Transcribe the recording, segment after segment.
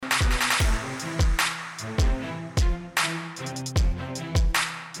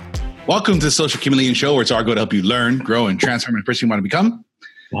Welcome to the Social Chameleon Show, where it's our goal to help you learn, grow, and transform into the person you want to become.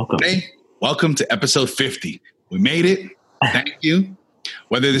 Welcome. Today, welcome to episode 50. We made it. Thank you.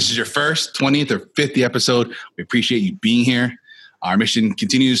 Whether this is your first, 20th, or 50th episode, we appreciate you being here. Our mission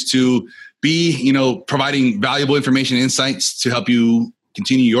continues to be, providing valuable information and insights to help you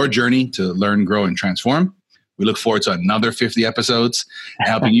continue your journey to learn, grow, and transform. We look forward to another 50 episodes and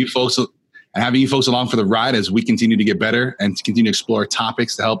having you folks along for the ride as we continue to get better and to continue to explore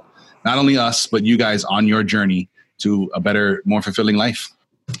topics to help not only us, but you guys on your journey to a better, more fulfilling life.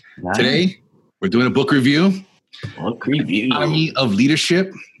 Nice. Today, we're doing a book review. Dichotomy of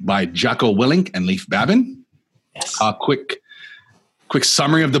Leadership by Jocko Willink and Leif Babin. Yes. Quick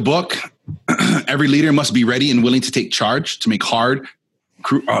summary of the book. Every leader must be ready and willing to take charge to make hard,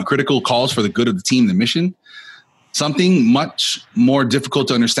 critical calls for the good of the team and the mission. Something much more difficult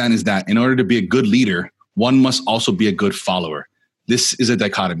to understand is that in order to be a good leader, one must also be a good follower. This is a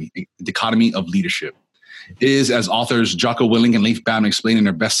dichotomy of leadership. It is, as authors Jocko Willink and Leif Babin explain in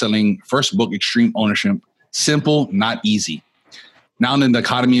their best-selling first book, Extreme Ownership, simple, not easy. Now in the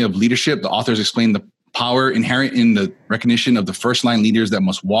dichotomy of leadership, the authors explain the power inherent in the recognition of the first-line leaders that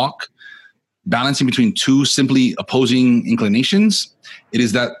must walk, balancing between two simply opposing inclinations. It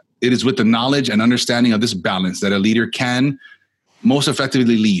is with the knowledge and understanding of this balance that a leader can most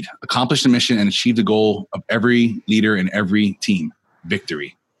effectively lead, accomplish the mission, and achieve the goal of every leader in every team,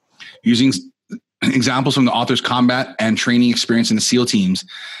 victory. Using examples from the author's combat and training experience in the SEAL teams,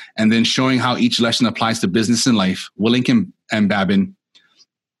 and then showing how each lesson applies to business and life, Willink and Babin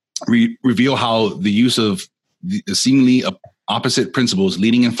reveal how the use of the seemingly opposite principles,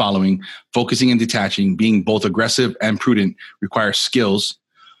 leading and following, focusing and detaching, being both aggressive and prudent, requires skills,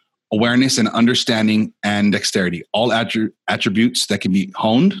 awareness and understanding, and dexterity, all attributes that can be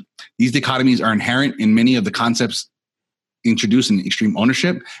honed. These dichotomies are inherent in many of the concepts introduced in Extreme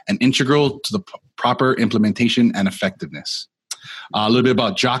Ownership and integral to the proper implementation and effectiveness. A little bit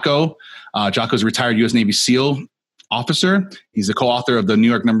about Jocko. Jocko is a retired U.S. Navy SEAL officer. He's the co-author of the New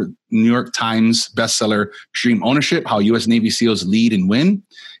York Times bestseller, Extreme Ownership, How U.S. Navy SEALs Lead and Win.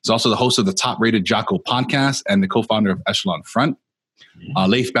 He's also the host of the top-rated Jocko podcast and the co-founder of Echelon Front.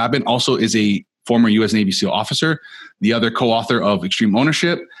 Leif Babin also is a former U.S. Navy SEAL officer, the other co-author of Extreme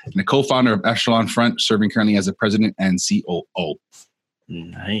Ownership, and the co-founder of Echelon Front, serving currently as the president and COO.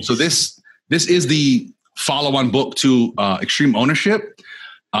 Nice. So this is the follow-on book to Extreme Ownership.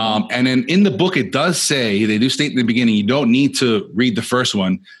 And then in the book, it does say, they do state in the beginning, you don't need to read the first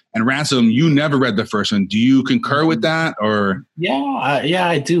one. And Ransom, you never read the first one. Do you concur with that? Or Yeah,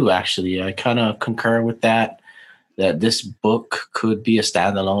 I do, actually. I kind of concur with that this book could be a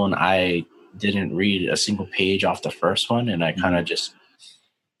standalone. I didn't read a single page off the first one, and I kind of just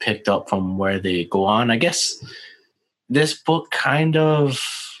picked up from where they go on. I guess this book kind of,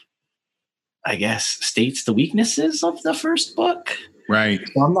 states the weaknesses of the first book. Right.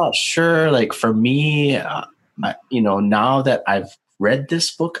 So I'm not sure. Like for me, now that I've read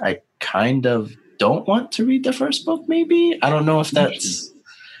this book, I kind of don't want to read the first book. Maybe I don't know if that's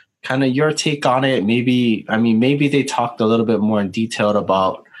kind of your take on it. Maybe they talked a little bit more in detail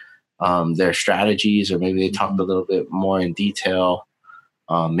about their strategies, or maybe they talked a little bit more in detail.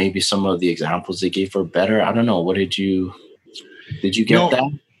 Maybe some of the examples they gave were better. I don't know. What did you get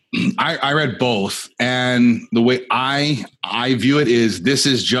that? I read both, and the way I view it is this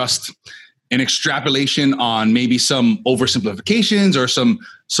is just an extrapolation on maybe some oversimplifications or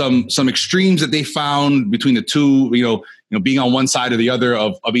some extremes that they found between the two, being on one side or the other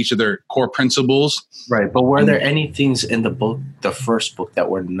of each of their core principles. Right. But were there any things in the book, the first book, that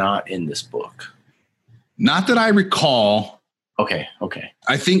were not in this book? Not that I recall. Okay.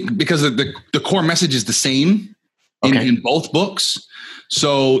 I think because the core message is the same in both books.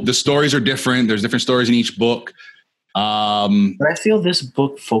 So the stories are different. There's different stories in each book. But I feel this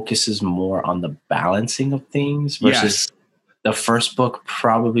book focuses more on the balancing of things versus the first book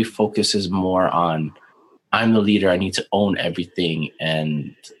probably focuses more on, I'm the leader, I need to own everything,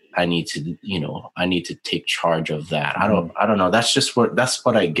 and I need to take charge of that. I don't know. That's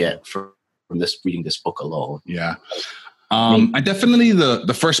what I get from this, reading this book alone. Yeah. I definitely,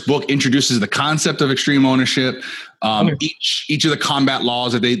 the first book introduces the concept of extreme ownership. Each of the combat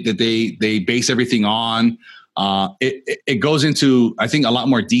laws that they base everything on. It goes into, I think, a lot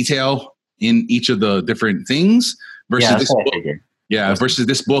more detail in each of the different things versus this book. Versus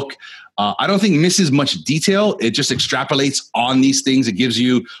this book. I don't think misses much detail. It just extrapolates on these things. It gives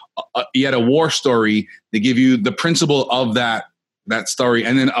you yet a war story. They give you the principle of that story,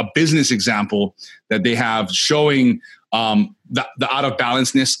 and then a business example that they have showing the out of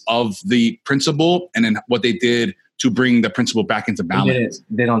balancedness of the principle, and then what they did to bring the principle back into balance.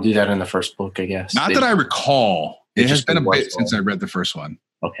 They don't do that in the first book, I guess. Not that I recall. It has been a bit since I read the first one.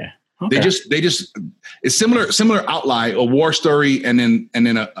 Okay. They just it's similar outline, a war story, and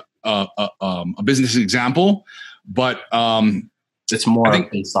then a business example, but it's more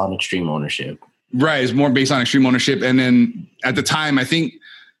based on extreme ownership. Right, it's more based on extreme ownership, and then at the time, I think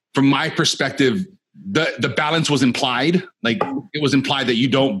from my perspective, the balance was implied. Like it was implied that you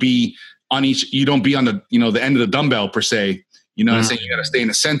don't be on the the end of the dumbbell per se. You know what I'm saying? You got to stay in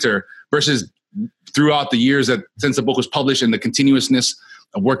the center. Versus throughout the years that since the book was published and the continuousness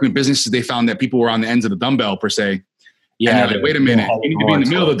of working with businesses, they found that people were on the ends of the dumbbell per se. Yeah, like, wait a minute, you need to be in the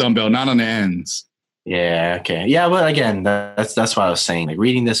middle of the dumbbell, not on the ends. Yeah. Okay. Yeah, but again, that's what I was saying. Like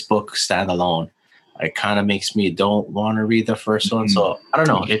reading this book standalone, it kind of makes me don't want to read the first one. So I don't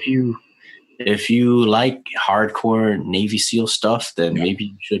know if you like hardcore Navy SEAL stuff, then maybe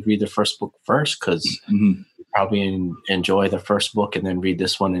you should read the first book first because you probably enjoy the first book and then read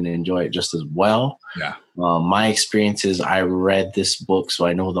this one and enjoy it just as well. Yeah. My experience is I read this book, so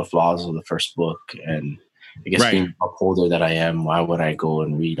I know the flaws of the first book, and I guess being a older that I am, why would I go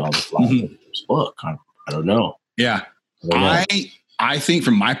and read all the flaws of the first book? I don't know. Yeah. I think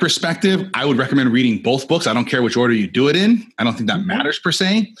from my perspective, I would recommend reading both books. I don't care which order you do it in. I don't think that matters per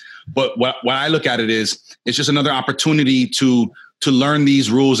se. But what I look at it is, it's just another opportunity to learn these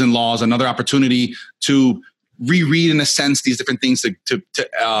rules and laws, another opportunity to reread in a sense these different things to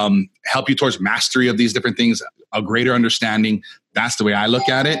help you towards mastery of these different things, a greater understanding. That's the way I look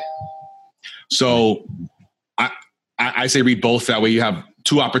at it. So I say read both. That way you have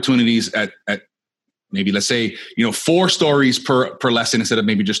two opportunities at maybe, let's say, 4 stories per lesson instead of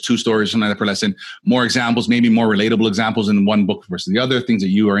maybe just 2 stories or something like that per lesson. More examples, maybe more relatable examples in one book versus the other, things that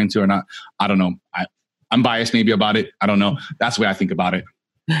you are into or not. I don't know. I'm biased maybe about it. I don't know. That's the way I think about it.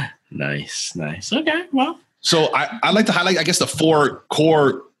 Nice. Okay, well. So I like to highlight, I guess, the 4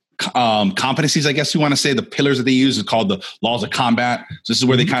 core competencies, I guess you want to say. The pillars that they use is called the laws of combat. So this is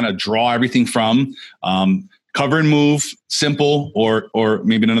where they kind of draw everything from. Cover and move, simple, or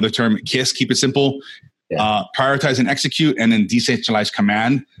maybe another term, KISS, keep it simple. Prioritize and execute, and then decentralized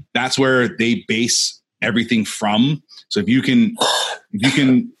command. That's where they base everything from. So if you can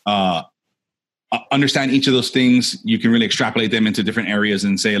understand each of those things, you can really extrapolate them into different areas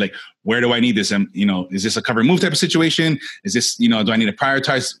and say, like, where do I need this? Is this a cover and move type of situation? Is this, do I need to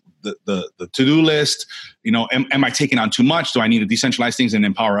prioritize the to-do list? Am I taking on too much? Do I need to decentralize things and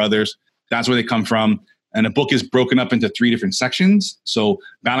empower others? That's where they come from. And the book is broken up into 3 different sections. So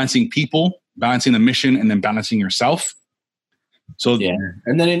balancing people, balancing the mission, and then balancing yourself. So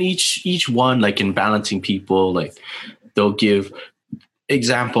and then in each one, like in balancing people, like they'll give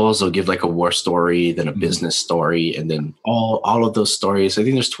examples. They'll give like a war story, then a business story, and then all of those stories. I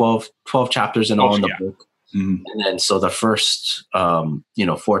think there's 12 chapters in all in the book. And then so the first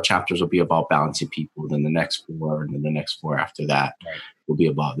 4 chapters will be about balancing people, then the next 4, and then the next 4 after that will be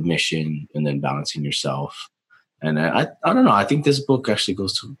about the mission and then balancing yourself. And I don't know, I think this book actually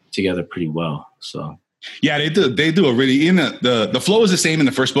goes together pretty well. So yeah, they do a really, the flow is the same in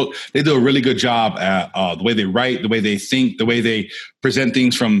the first book. They do a really good job at the way they write, the way they think, the way they present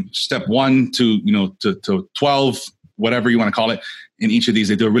things from step 1 to 12, whatever you want to call it. In each of these,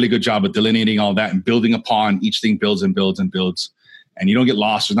 they do a really good job of delineating all that and building upon each thing. Builds and builds and builds, and you don't get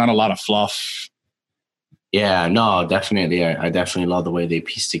lost. There's not a lot of fluff. Yeah, no, definitely. I definitely love the way they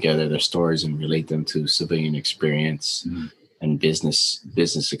piece together their stories and relate them to civilian experience and business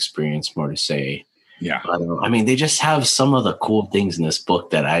experience, more to say. Yeah. But, I mean, they just have some of the cool things in this book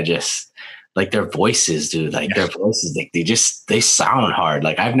that I just like. Their voices, dude. Like their voices, like they sound hard.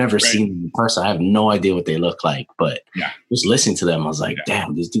 Like I've never seen them in person. I have no idea what they look like, but just listeing to them, I was like,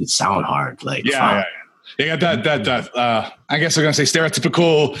 damn, these dudes sound hard. Like, They got that I guess I'm gonna say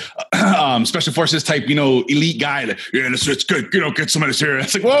stereotypical special forces type, elite guy. Like, let's good, get some of this here.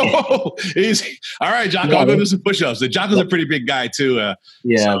 It's like, whoa, easy. All right, Jocko, I'll go do some push-ups. The Jocko's a pretty big guy too.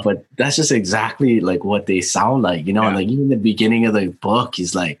 But that's just exactly like what they sound like, and like even the beginning of the book,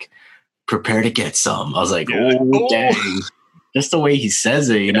 he's like, prepare to get some. I was like, dang. Just the way he says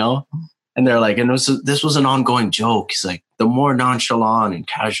it, And they're like, and this was an ongoing joke. He's like, the more nonchalant and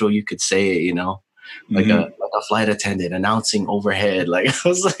casual you could say it, like a flight attendant announcing overhead. Like I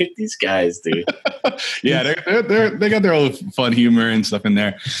was like, these guys, dude. they got their own fun humor and stuff in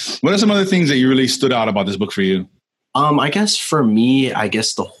there. What are some other things that you really stood out about this book for you? I guess for me,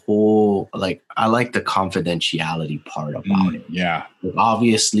 the whole, like, I like the confidentiality part about it. Yeah. Like,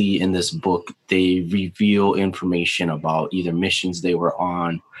 obviously in this book, they reveal information about either missions they were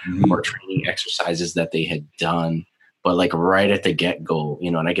on or training exercises that they had done. But like right at the get-go,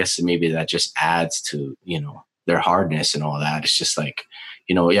 and I guess maybe that just adds to, their hardness and all that. It's just like,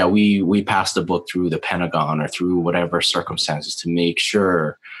 yeah, we passed the book through the Pentagon or through whatever circumstances to make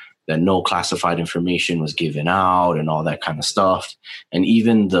sure that no classified information was given out and all that kind of stuff. And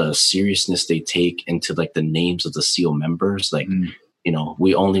even the seriousness they take into like the names of the SEAL members, like,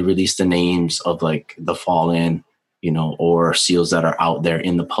 we only release the names of like the fallen, or SEALs that are out there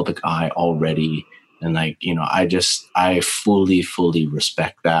in the public eye already. And like, I fully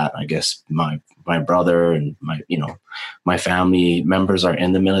respect that. I guess my brother and my family members are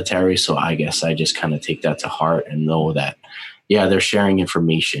in the military. So I guess I just kind of take that to heart and know that, yeah, they're sharing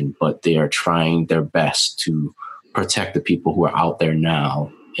information, but they are trying their best to protect the people who are out there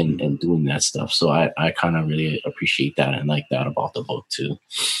now and doing that stuff. So I kind of really appreciate that and like that about the book too.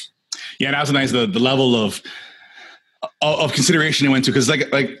 Yeah, that was nice. The level of consideration it went to, because like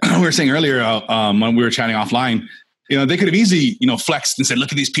we were saying earlier when we were chatting offline, they could have easily flexed and said,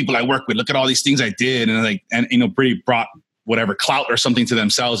 look at these people I work with, look at all these things I did, and Brady brought whatever clout or something to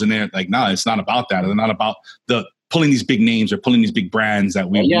themselves, and they're like, no, it's not about that. They're not about the pulling these big names or pulling these big brands that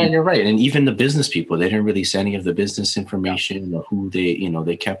we. Yeah, you're right. And even the business people, they didn't release any of the business information or who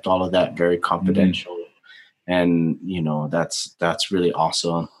they kept all of that very confidential. And that's really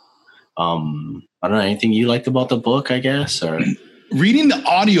awesome. I don't know, anything you liked about the book, I guess, or reading the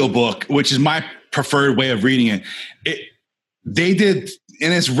audiobook, which is my preferred way of reading it. They did,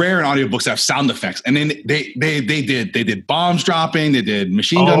 and it's rare in audiobooks to have sound effects. And then they did bombs dropping, they did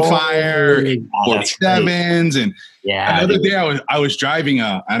machine gun fire, 47s, and another day I was driving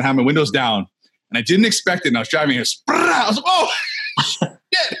and I had my windows down, and I didn't expect it. And I was driving, I was like, oh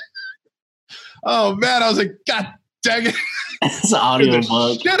shit! Oh man, I was like, God dang it! It's an audio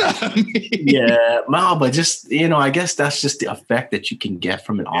book. Yeah, no, but just I guess that's just the effect that you can get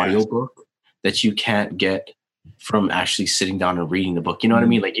from an audiobook that you can't get from actually sitting down and reading the book. You know what I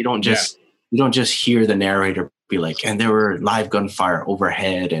mean? Like you don't just hear the narrator be like, and there were live gunfire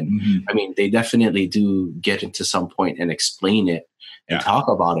overhead, and I mean they definitely do get into some point and explain it and talk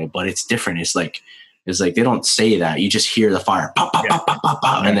about it, but it's different. It's like they don't say that. You just hear the fire, pop, pop, pop, pop, pop,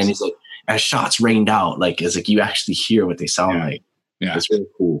 pop, and then he's like, as shots rained out, like it's like you actually hear what they sound like. Yeah, it's really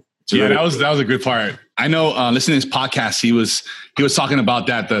cool. That was a good part. I know listening to his podcast, he was talking about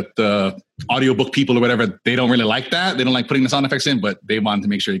that the audiobook people or whatever, they don't really like that. They don't like putting the sound effects in, but they wanted to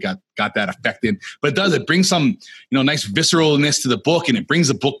make sure he got that effect in. But it brings some nice visceralness to the book, and it brings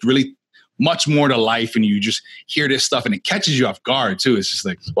the book really much more to life, and you just hear this stuff and it catches you off guard too. It's just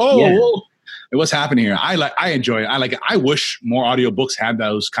like, whoa, what's happening here? I enjoy it. I like it. I wish more audiobooks had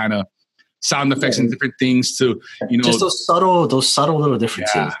those kind of sound effects and different things to, just those subtle little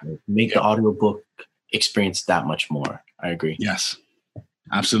differences make the audiobook experience that much more. I agree. Yes,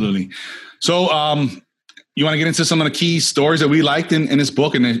 absolutely. So, you want to get into some of the key stories that we liked in this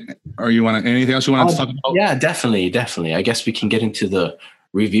book, or you want anything else you want to talk about? Yeah, definitely. I guess we can get into the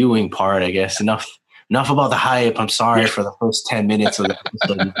reviewing part. I guess enough about the hype. I'm sorry for the first 10 minutes of the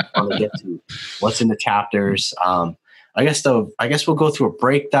episode. I want to get to what's in the chapters. I guess we'll go through a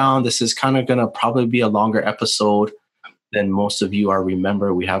breakdown. This is kind of going to probably be a longer episode than most of you are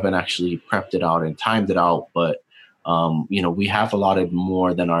remember. We haven't actually prepped it out and timed it out, but we have allotted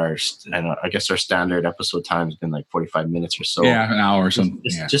more than I guess our standard episode time has been like 45 minutes or so. Yeah, an hour or something.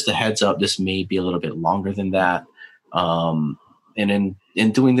 Just a heads up, this may be a little bit longer than that. And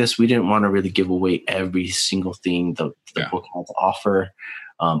in doing this, we didn't want to really give away every single thing the book had to offer.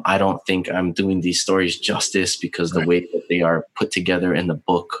 I don't think I'm doing these stories justice because the way that they are put together in the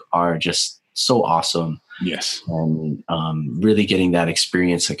book are just so awesome. Yes. And really getting that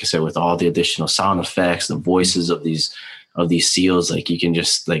experience, like I said, with all the additional sound effects, the voices of these SEALs, like you can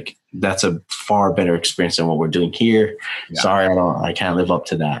just that's a far better experience than what we're doing here. Yeah. Sorry, I can't live up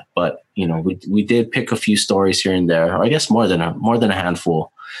to that. But we did pick a few stories here and there, or I guess more than a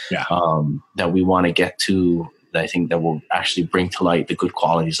handful. Yeah. That we want to get to. I think that will actually bring to light the good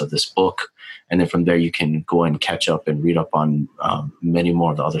qualities of this book. And then from there, you can go and catch up and read up on many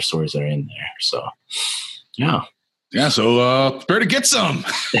more of the other stories that are in there. So, yeah. Yeah, so prepare to get some.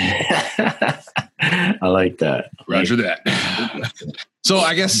 I like that. Roger that. So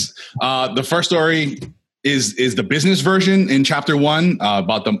I guess the first story is the business version in chapter 1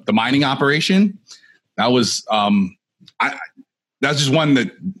 about the mining operation. That was that's just one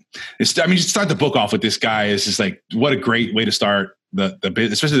that you start the book off with this guy. It's just like, what a great way to start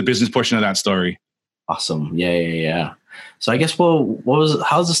especially the business portion of that story. Awesome. Yeah. So I guess,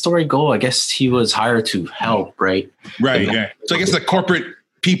 how's the story go? I guess he was hired to help, right? Right. Yeah. So I guess the corporate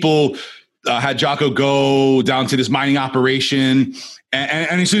people had Jocko go down to this mining operation.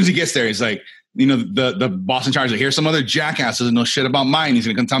 And as soon as he gets there, he's like, the boss in charge, like, here's some other jackass doesn't know shit about mine. He's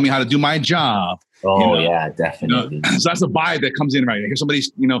going to come tell me how to do my job. Oh, yeah, definitely. So that's a vibe that comes in, right? Here's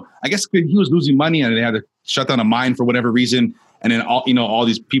somebody's, I guess he was losing money and they had to shut down a mine for whatever reason. And then all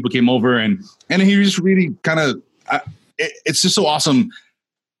these people came over and he just really kind of, it's just so awesome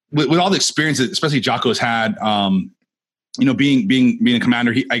with all the experience that especially Jocko's had, being a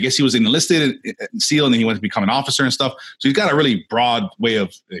commander. I guess he was enlisted in SEAL and then he went to become an officer and stuff. So he's got a really broad way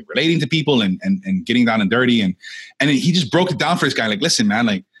of relating to people and getting down and dirty. And he just broke it down for this guy. Like, listen, man,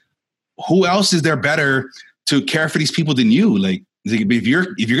 like, who else is there better to care for these people than you? Like, if you're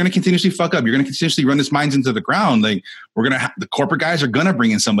going to continuously fuck up, you're going to continuously run this mines into the ground. Like, the corporate guys are going to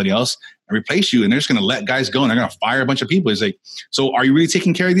bring in somebody else and replace you. And they're just going to let guys go and they're going to fire a bunch of people. It's like, so are you really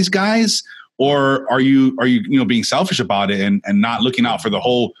taking care of these guys? Or are you being selfish about it and not looking out for the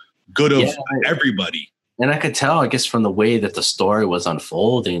whole good of everybody? And I could tell, I guess, from the way that the story was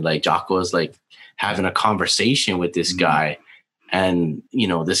unfolding, like Jocko was like having a conversation with this guy. And,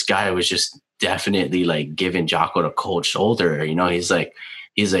 this guy was just definitely like giving Jocko the cold shoulder. He's like,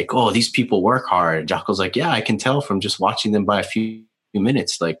 oh, these people work hard. Jocko's like, yeah, I can tell from just watching them by a few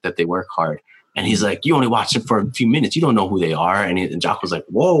minutes, like that they work hard. And he's like, you only watch them for a few minutes. You don't know who they are. And Jocko's like,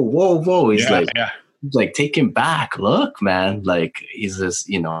 whoa. He's like, take him back. Look, man. Like, he's this,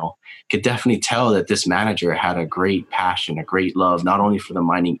 could definitely tell that this manager had a great passion, a great love, not only for the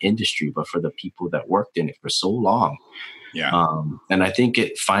mining industry, but for the people that worked in it for so long. Yeah. And I think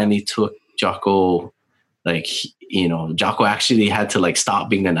it finally took Jocko, like, Jocko actually had to like stop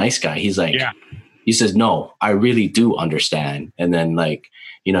being the nice guy. He's like, he says, no, I really do understand. And then like,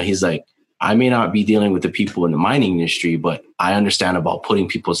 he's like, I may not be dealing with the people in the mining industry, but I understand about putting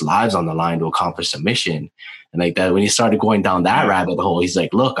people's lives on the line to accomplish a mission. And like that, when he started going down that rabbit hole, he's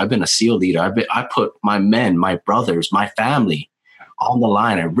like, look, I've been a SEAL leader. I put my men, my brothers, my family on the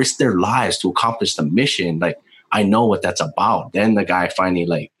line. I risked their lives to accomplish the mission. Like, I know what that's about. Then the guy finally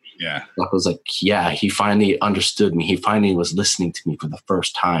was like, he finally understood me. He finally was listening to me for the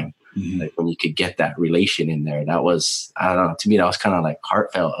first time. Mm-hmm. Like when you could get that relation in there, that was, I don't know, to me, that was kind of like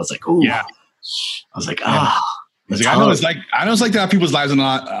heartfelt. I was like, oh, I was like, I know it's like to have people's lives on the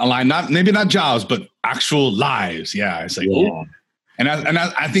line, maybe not jobs, but actual lives. Yeah. It's like, and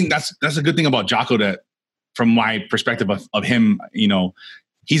I think that's a good thing about Jocko, that from my perspective of him,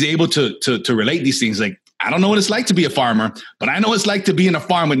 he's able to relate these things. Like, I don't know what it's like to be a farmer, but I know what it's like to be in a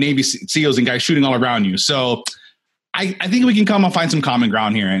farm with Navy SEALs and guys shooting all around you. So I think we can come and find some common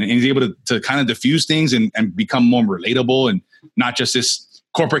ground here, and he's able to kind of diffuse things and become more relatable, and not just this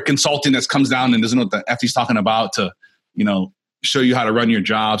corporate consultant that comes down and doesn't know what the F he's talking about to, show you how to run your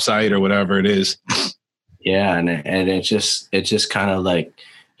job site or whatever it is. Yeah. And it just kind of like,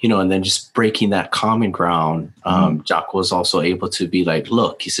 and then just breaking that common ground. Jocko was also able to be like,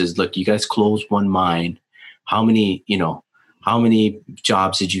 look, he says, look, you guys closed one mine. How many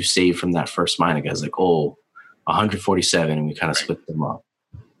jobs did you save from that first mine? The guy's like, 147. And we kind of split them up.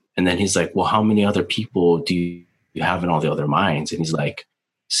 And then he's like, well, how many other people do you have in all the other mines? And he's like,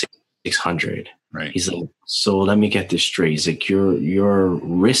 600. Right. He's like, so let me get this straight. He's like, you're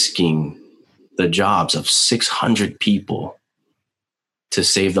risking the jobs of 600 people to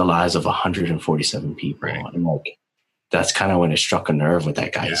save the lives of 147 people. Right. And like, that's kind of when it struck a nerve with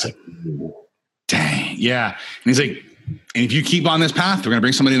that guy. He's like, ooh. Dang. Yeah. And he's like, and if you keep on this path, we're going to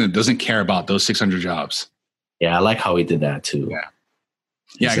bring somebody in that doesn't care about those 600 jobs. Yeah. I like how he did that too. Yeah.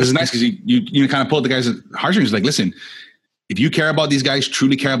 Yeah. Cause it's nice. Cause you kind of pull the guys at heartstrings. Like, listen, if you care about these guys,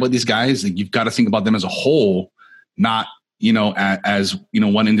 truly care about these guys, like, you've got to think about them as a whole, not, as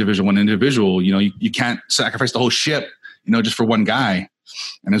one individual, you can't sacrifice the whole ship, just for one guy.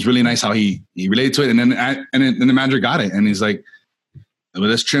 And it's really nice how he related to it. And then the manager got it. And he's like, well,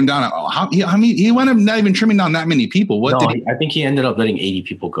 let's trim down. He wound up not even trimming down that many people. I think he ended up letting 80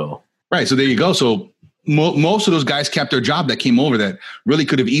 people go. Right. So there you go. So most of those guys kept their job that came over that really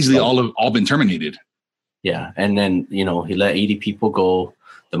could have easily all been terminated. Yeah. And then, he let 80 people go.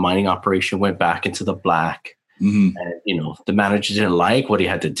 The mining operation went back into the black. Mm-hmm. And, the manager didn't like what he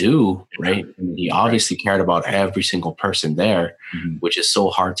had to do. Right. And he obviously cared about every single person there, mm-hmm. which is so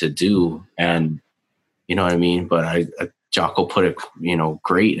hard to do. And you know what I mean? But Jocko put it,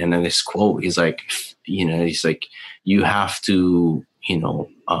 great. And then this quote, he's like, you have to,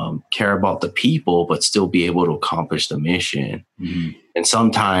 care about the people, but still be able to accomplish the mission. Mm-hmm. And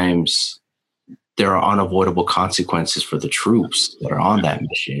sometimes there are unavoidable consequences for the troops that are on that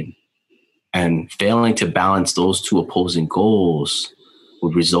mission. And failing to balance those two opposing goals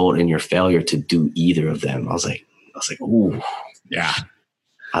would result in your failure to do either of them. I was like, ooh. Yeah.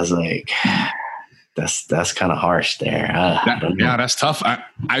 I was like, That's kind of harsh there. Yeah, that's tough.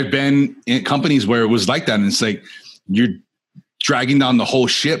 I've been in companies where it was like that, and it's like you're dragging down the whole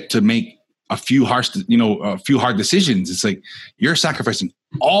ship to make a few hard decisions. It's like you're sacrificing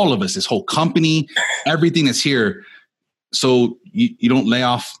all of us, this whole company, everything that's here. So you don't lay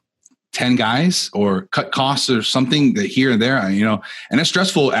off 10 guys or cut costs or something that here and there, and it's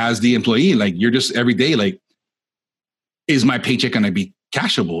stressful as the employee. Like you're just every day, like, is my paycheck going to be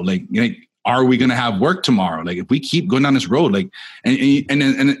cashable? Like, are we going to have work tomorrow? Like if we keep going down this road, like,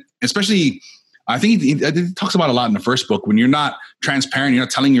 and especially, I think it talks about a lot in the first book, when you're not transparent, you're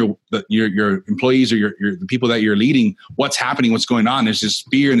not telling your employees or the people that you're leading what's happening, what's going on. There's this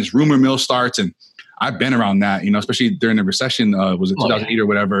fear and this rumor mill starts. And I've been around that, especially during the recession, was it 2008 or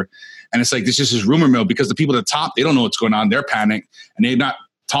whatever. And it's like, this is this rumor mill because the people at the top, they don't know what's going on. They're panicked and they're not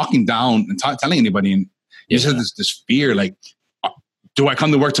talking down and telling anybody. And you just have this fear, like, do I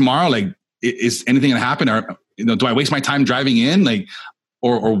come to work tomorrow? Like, is anything going to happen? Or, do I waste my time driving in? Like,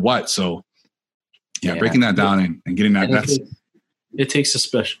 or what? So breaking that down and getting that. It takes a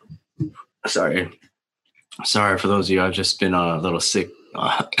special, sorry for those of you, I've just been a little sick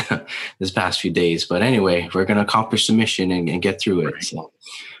this past few days, but anyway, we're going to accomplish the mission and get through it. Right. So,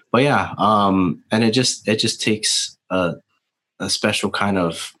 but and it just takes a special kind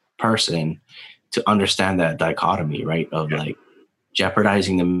of person to understand that dichotomy, right? Of like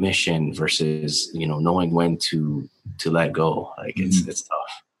jeopardizing the mission versus, knowing when to let go. Like it's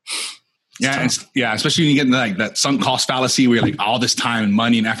tough. Especially when you get into like that sunk cost fallacy where you're like, all this time and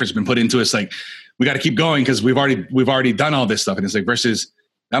money and effort's been put into it. It's like, we got to keep going because we've already done all this stuff. And it's like, versus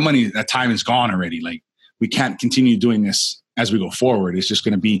that money, that time is gone already. Like we can't continue doing this as we go forward. It's just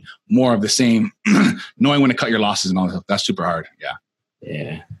going to be more of the same, knowing when to cut your losses and all that. That's super hard. Yeah.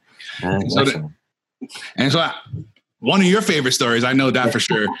 Yeah. So one of your favorite stories, I know that for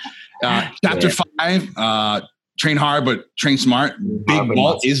sure. Chapter 5, train hard, but train smart. Big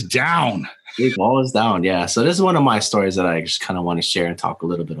Walt is down. Big Walt is down. Yeah. So this is one of my stories that I just kind of want to share and talk a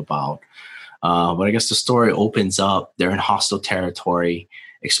little bit about. But I guess the story opens up. They're in hostile territory,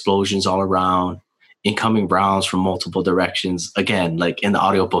 explosions all around, incoming rounds from multiple directions. Again, like in the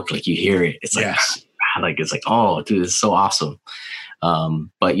audiobook, like you hear it. It's like, it's like, oh, dude, it's so awesome.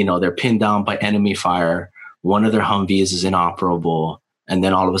 But they're pinned down by enemy fire. One of their Humvees is inoperable. And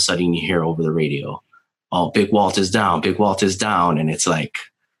then all of a sudden you hear over the radio, oh, Big Walt is down. Big Walt is down. And it's like,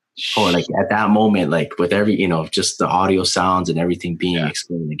 like at that moment, like with every, just the audio sounds and everything being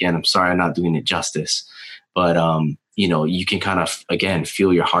explained. Again, I'm sorry I'm not doing it justice, but, you can kind of, again,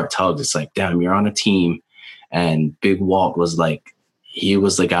 feel your heart tug. It's like, damn, you're on a team. And Big Walt was like, he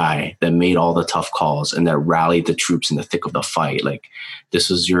was the guy that made all the tough calls and that rallied the troops in the thick of the fight. Like this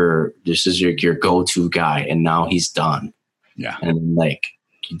is your go-to guy. And now he's done. Yeah. And like,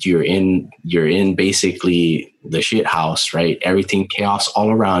 you're in basically the shit house, right? Everything chaos all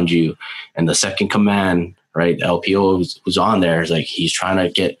around you. And the second command, right? The LPO who's on there is like, he's trying to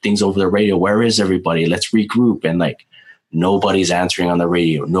get things over the radio. Where is everybody? Let's regroup. And like, nobody's answering on the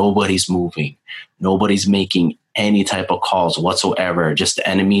radio. Nobody's moving. Nobody's making any type of calls whatsoever. Just the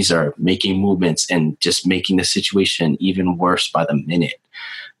enemies are making movements and just making the situation even worse by the minute.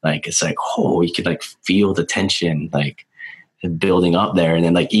 Like, it's like, oh, you could like feel the tension, like, building up there. And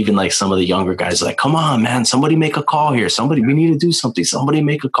then like even like some of the younger guys like, come on, man, somebody make a call here. We need to do something. Somebody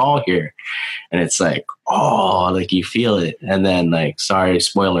make a call here. And it's like, oh, like you feel it. And then like, sorry,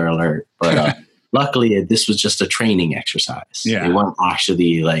 spoiler alert, but luckily this was just a training exercise. Yeah. They weren't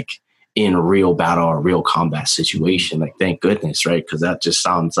actually like in a real battle or real combat situation. Like, thank goodness, right? Because that just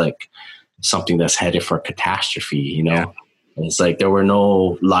sounds like something that's headed for catastrophe, Yeah. And it's like there were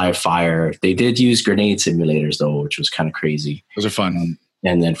no live fire. They did use grenade simulators though, which was kind of crazy. Those are fun.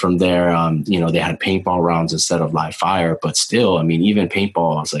 And then from there, they had paintball rounds instead of live fire. But still, I mean, even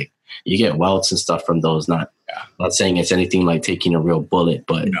paintball, I was like, you get welts and stuff from those. Not saying it's anything like taking a real bullet,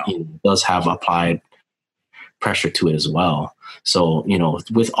 but it does have applied pressure to it as well. So,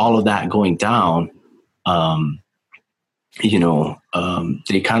 with all of that going down,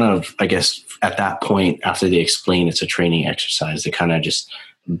 they kind of, I guess, at that point, after they explain it's a training exercise, they kind of just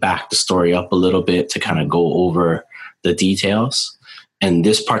back the story up a little bit to kind of go over the details. And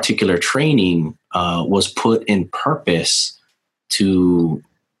this particular training was put in purpose to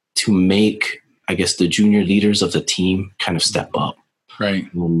make, I guess, the junior leaders of the team kind of step up.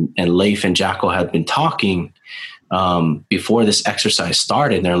 Right. And Leif and Jacko had been talking before this exercise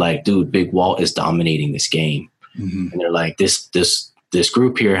started. They're like, dude, Big Walt is dominating this game. Mm-hmm. And they're like, this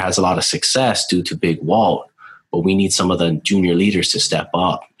group here has a lot of success due to Big Walt, but we need some of the junior leaders to step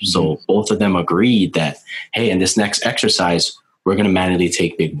up. Mm-hmm. So both of them agreed that, hey, in this next exercise, we're going to manually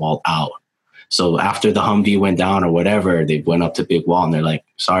take Big Walt out. So after the Humvee went down or whatever, they went up to Big Walt and they're like,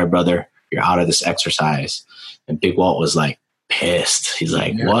 sorry, brother, you're out of this exercise. And Big Walt was like pissed. He's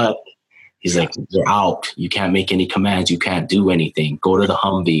like, what? He's like, you're out. You can't make any commands. You can't do anything. Go to the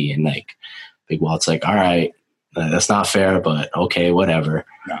Humvee. And like, Big Walt's like, all right, that's not fair, but okay, whatever.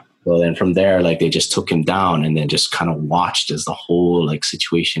 Yeah. Well, then from there, like they just took him down and then just kind of watched as the whole like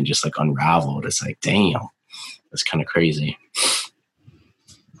situation just like unraveled. It's like, damn, that's kind of crazy.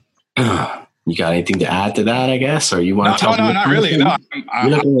 You got anything to add to that, I guess? Or you want to tell me? No, not really. No, you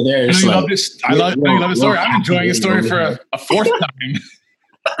look over there. I love the story. I'm enjoying the story for a fourth time.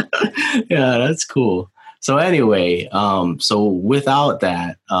 Yeah, that's cool. So anyway, so without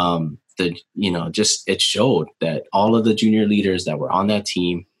that, it showed that all of the junior leaders that were on that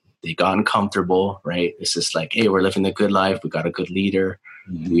team, they gotten comfortable, right? It's just like, hey, we're living the good life. We got a good leader.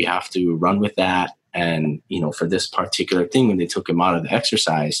 Mm-hmm. We have to run with that. And, for this particular thing, when they took him out of the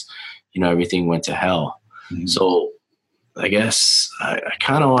exercise, everything went to hell. Mm-hmm. So I guess I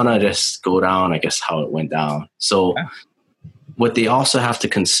kind of want to just go down, I guess, how it went down. So what they also have to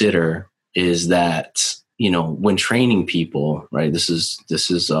consider is that, when training people, right, this is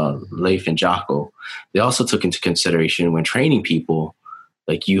Leif and Jocko, they also took into consideration when training people,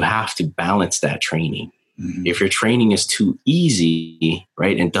 like you have to balance that training. Mm-hmm. If your training is too easy,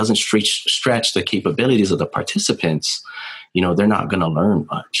 right, and doesn't stretch the capabilities of the participants, they're not going to learn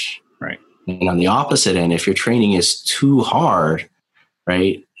much. Right. And on the opposite end, if your training is too hard,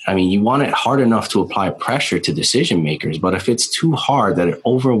 right, I mean, you want it hard enough to apply pressure to decision makers, but if it's too hard that it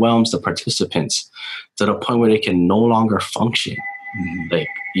overwhelms the participants to the point where they can no longer function, mm-hmm. like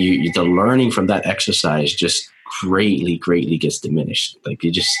the learning from that exercise just greatly gets diminished. Like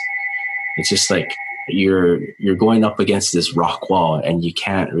it's just like you're going up against this rock wall and you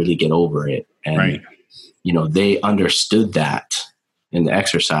can't really get over it. And, right. They understood that in the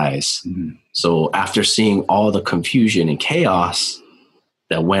exercise. Mm-hmm. So after seeing all the confusion and chaos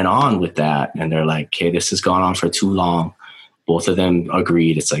that went on with that, and they're like, okay, this has gone on for too long. Both of them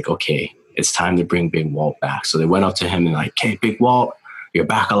agreed. It's like, okay, it's time to bring Big Walt back. So they went up to him and like, hey, Big Walt, you're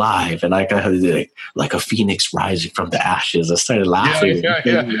back alive. And I got like a phoenix rising from the ashes. I started laughing.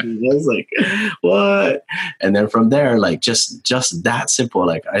 Yeah. I was like, what? And then from there, like just that simple,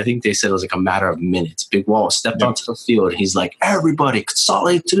 like I think they said it was like a matter of minutes. Big Walt stepped onto the field. He's like, everybody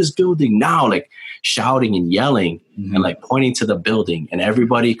consolidate to this building now, like shouting and yelling, mm-hmm. and like pointing to the building, and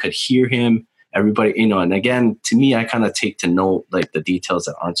everybody could hear him. Everybody, and again, to me, I kind of take to note like the details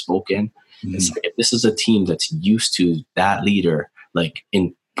that aren't spoken. Mm-hmm. It's like, if this is a team that's used to that leader, like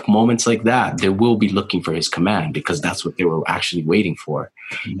in moments like that, they will be looking for his command because that's what they were actually waiting for.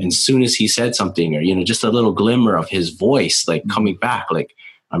 Mm-hmm. And as soon as he said something, or, just a little glimmer of his voice, like mm-hmm. coming back, like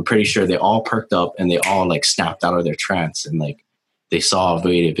I'm pretty sure they all perked up and they all like snapped out of their trance and like they saw a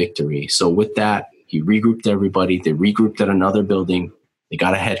way to victory. So with that, he regrouped everybody. They regrouped at another building. They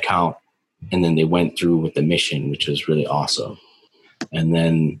got a head count, and then they went through with the mission, which was really awesome. And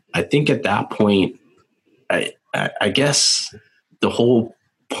then I think at that point, I guess the whole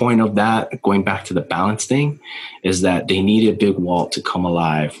point of that, going back to the balance thing, is that they needed Big Walt to come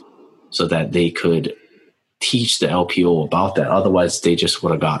alive so that they could teach the LPO about that. Otherwise, they just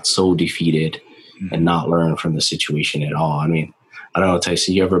would have got so defeated mm-hmm. and not learned from the situation at all. I mean, I don't know,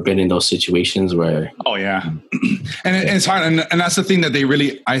 Tyson, you ever been in those situations where... Oh, yeah. And it's hard. And that's the thing that they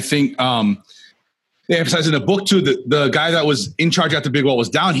really, I think, they emphasize in the book, too. The guy that was in charge after Big Walt was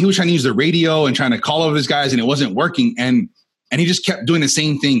down, he was trying to use the radio and trying to call over his guys, and it wasn't working. And he just kept doing the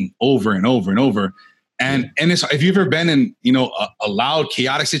same thing over and over and over. And it's, if you've ever been in, a loud,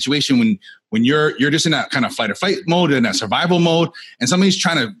 chaotic situation when you're just in that kind of fight or flight mode and that survival mode, and somebody's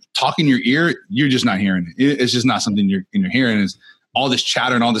trying to talk in your ear, you're just not hearing it. It's just not something you're hearing. It's all this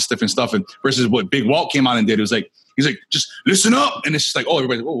chatter and all this different stuff. And versus what Big Walt came out and did, it was like, he's like, just listen up. And it's just like, oh,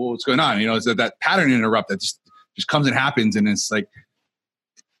 everybody's, whoa, what's going on? It's that pattern interrupt that just comes and happens. And it's like,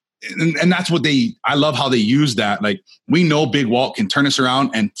 and that's what I love how they use that. Like, we know Big Walt can turn us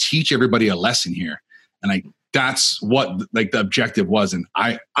around and teach everybody a lesson here. And like, that's what like the objective was. And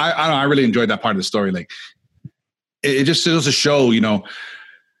I don't know, I really enjoyed that part of the story. Like, it just goes to show,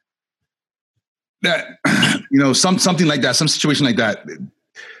 that, something like that, some situation like that,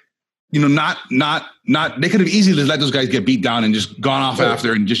 not, they could have easily let those guys get beat down and just gone off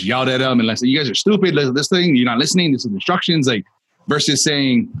after and just yelled at them and like, you guys are stupid. This thing, you're not listening. This is instructions. Like, versus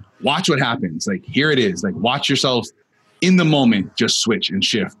saying, watch what happens. Like, here it is. Like, watch yourself in the moment, just switch and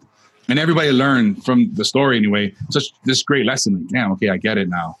shift. And everybody learned from the story anyway, such this great lesson. Like, yeah, okay, I get it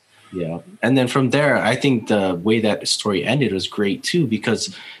now. Yeah. And then from there, I think the way that story ended was great too,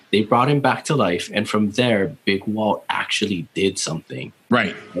 because they brought him back to life. And from there, Big Walt actually did something.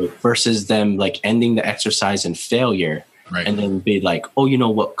 Right. Versus them like ending the exercise in failure. Right. And then be like, oh, you know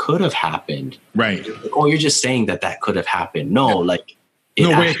what could have happened? Right. Like, oh, you're just saying that could have happened. No, like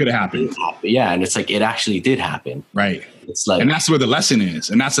no way it could have happened. Yeah. And it's like, it actually did happen. Right. It's like, and that's where the lesson is.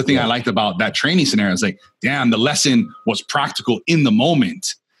 And that's the thing I liked about that training scenario. It's like, damn, the lesson was practical in the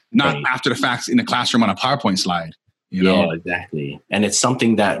moment, not after the fact in the classroom on a PowerPoint slide. You know? Yeah, exactly. And it's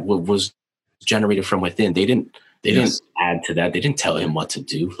something that was generated from within. They didn't add to that. They didn't tell him what to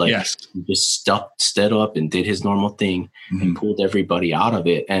do. Like he just stood up and did his normal thing and pulled everybody out of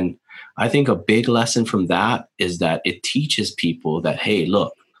it. And I think a big lesson from that is that it teaches people that, hey,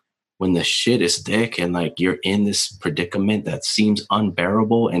 look, when the shit is thick and like you're in this predicament that seems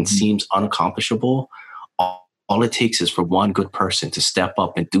unbearable and seems unaccomplishable, all it takes is for one good person to step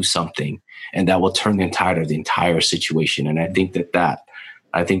up and do something, and that will turn the tide of the entire situation. And I think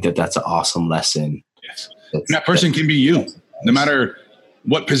that's an awesome lesson. Yes. And that person can be you, no matter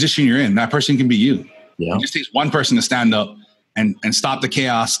what position you're in. That person can be you. Yeah. It just takes one person to stand up and stop the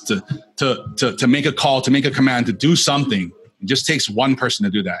chaos, to make a call, to make a command, to do something. It just takes one person to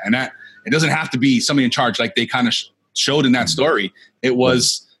do that. And that it doesn't have to be somebody in charge like they kind of showed in that story. It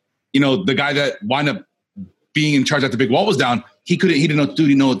was, the guy that wound up being in charge after Big Walt was down. He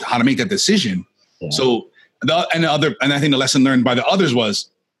didn't know how to make that decision. Yeah. So and I think the lesson learned by the others was,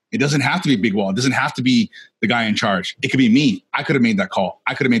 it doesn't have to be Big Walt. It doesn't have to be the guy in charge. It could be me. I could have made that call.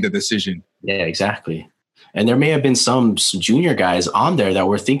 I could have made that decision. Yeah, exactly. And there may have been some junior guys on there that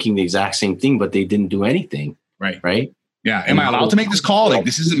were thinking the exact same thing, but they didn't do anything. Right. Yeah. Am I allowed to make this call? Like,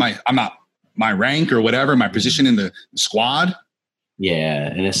 this isn't I'm not my rank or whatever, my position in the squad. Yeah.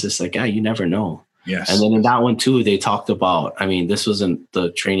 And it's just like, you never know. Yes. And then in that one too, they talked about, this wasn't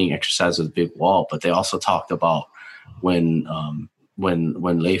the training exercise with Big Walt, but they also talked about when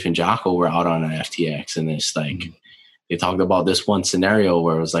Leif and Jocko were out on an FTX, and it's like, they talked about this one scenario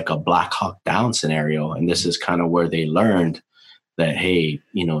where it was like a Black Hawk Down scenario. And this is kind of where they learned that, hey,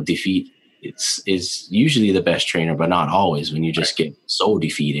 defeat is usually the best trainer, but not always, when you just get so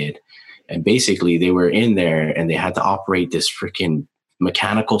defeated. And basically they were in there and they had to operate this freaking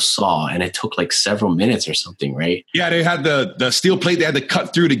mechanical saw, and it took like several minutes or something, right? Yeah, they had the steel plate they had to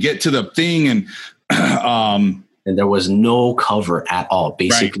cut through to get to the thing, and and there was no cover at all.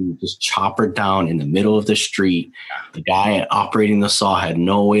 Basically, just choppered down in the middle of the street. The guy operating the saw had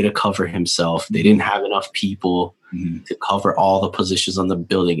no way to cover himself. They didn't have enough people to cover all the positions on the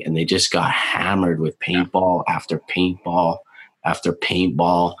building, and they just got hammered with paintball after paintball after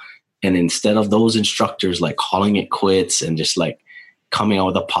paintball. And instead of those instructors like calling it quits and just like coming out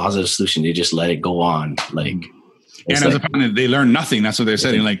with a positive solution, they just let it go on. Like, and as a opponent, they learned nothing. That's what they're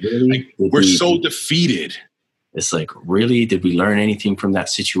saying. Like we're so defeated. It's like, really, did we learn anything from that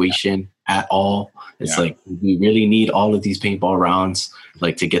situation at all? It's like, we really need all of these paintball rounds,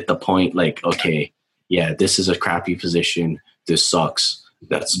 like, to get the point. Like, okay, this is a crappy position. This sucks.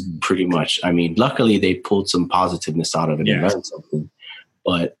 That's pretty much, luckily they pulled some positiveness out of it and learned something.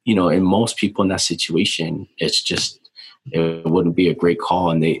 But, in most people in that situation, it's just, it wouldn't be a great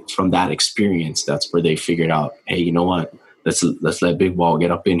call. And from that experience, that's where they figured out, hey, you know what? Let's let Big Walt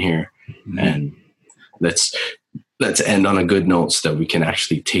get up in here and let's end on a good note so that we can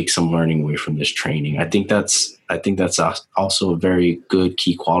actually take some learning away from this training. I think that's also a very good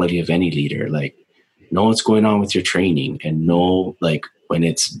key quality of any leader. Like, know what's going on with your training, and know, like, when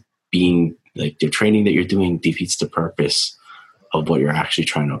it's being, like, the training that you're doing defeats the purpose of what you're actually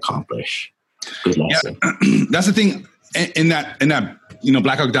trying to accomplish. Good lesson. Yeah. That's the thing in that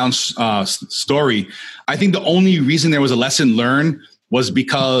Black Hawk Down story. I think the only reason there was a lesson learned was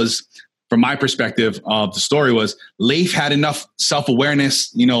because, from my perspective of the story, was Leif had enough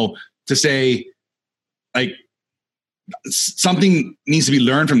self-awareness, to say, like, something needs to be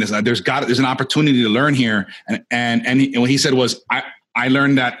learned from this. There's an opportunity to learn here. And what he said was, I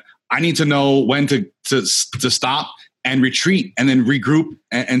learned that I need to know when to stop and retreat and then regroup,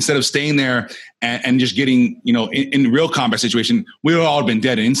 instead of staying there and just getting, in real combat situation, we would all have been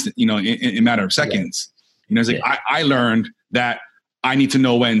dead in a matter of seconds. It's like, I learned that I need to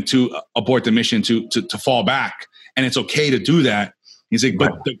know when to abort the mission, to fall back. And it's okay to do that. He's like,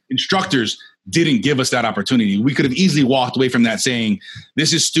 but the instructors didn't give us that opportunity. We could have easily walked away from that saying,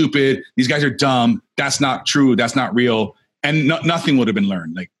 this is stupid. These guys are dumb. That's not true. That's not real. And nothing would have been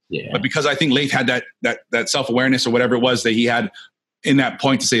learned. But because I think Leif had that self-awareness or whatever it was that he had in that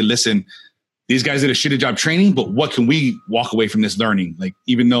point to say, listen, these guys did a shitty job training, but what can we walk away from this learning? Like,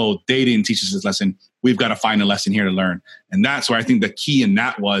 even though they didn't teach us this lesson, we've got to find a lesson here to learn. And that's where I think the key in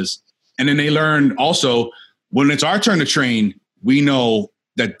that was. And then they learned also, when it's our turn to train, we know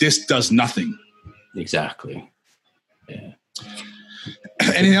that this does nothing. Exactly. Yeah.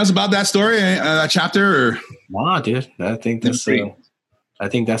 Anything else about that story, that chapter? Or? Nah, dude. I think that's the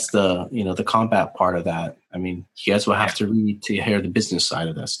the combat part of that. I mean, you guys will have to read to hear the business side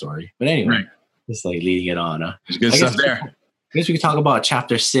of that story. But anyway, just like leading it on. There's good stuff there. I guess we could talk about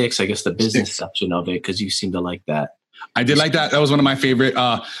chapter 6, I guess the business section of it, because you seem to like that. I did like that. That was one of my favorite.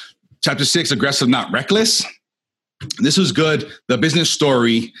 Chapter 6, aggressive, not reckless. This was good. The business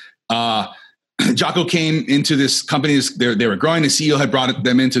story. Jocko came into this company. They were growing. The CEO had brought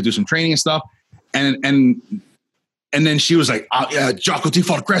them in to do some training and stuff. And then she was like, yeah, Jocko,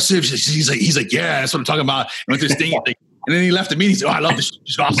 default aggressive. He's like, yeah, that's what I'm talking about. And with this thing, and then he left the meeting. He's like, I love this.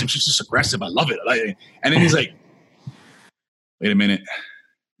 She's awesome. She's just aggressive. I love it. And then he's like, wait a minute.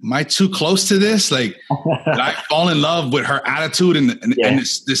 Am I too close to this? Like, did I fall in love with her attitude and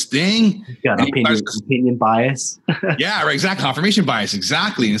this thing? Got opinion bias. Yeah, right. Exactly. Confirmation bias.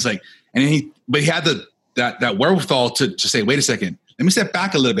 Exactly. And it's like, and then he had that wherewithal to say, wait a second, let me step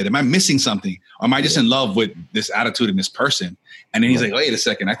back a little bit. Am I missing something? Or am I just in love with this attitude and this person? And then he's like, wait a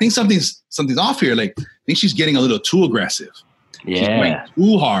second, I think something's off here. Like, I think she's getting a little too aggressive. Yeah. She's going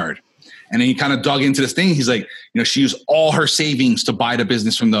too hard. And then he kind of dug into this thing. He's like, she used all her savings to buy the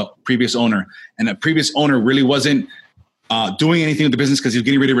business from the previous owner. And the previous owner really wasn't doing anything with the business because he was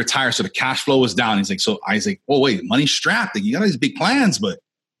getting ready to retire. So the cash flow was down. He's like, so I was like, oh, wait, money's strapped. Like, you got these big plans, but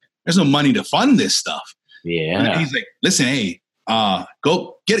there's no money to fund this stuff. Yeah. And he's like, listen, hey,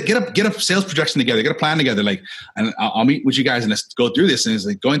 go get a sales projection together, get a plan together. Like, and I'll meet with you guys and let's go through this. And he's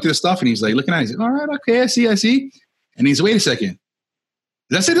like going through the stuff and he's like looking at it. He's like, all right, okay, I see. And he's like, wait a second.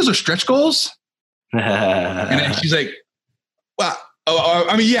 Did I say those are stretch goals? And then she's like, well,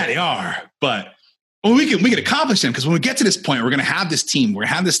 I mean, yeah, they are, but we can accomplish them because when we get to this point, we're going to have this team, we're going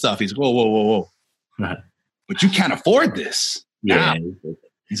to have this stuff. He's like, whoa. But you can't afford this. Yeah. Now.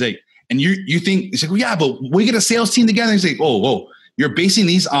 He's like, and you think, he's like, well, yeah, but we get a sales team together. He's like, whoa, you're basing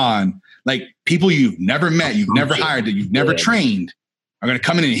these on like people you've never met, you've never hired, that you've never trained are going to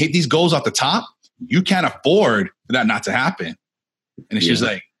come in and hit these goals off the top. You can't afford for that not to happen. And she's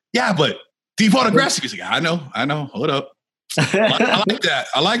like, yeah, but default aggressive. He's like, I know. Hold up. I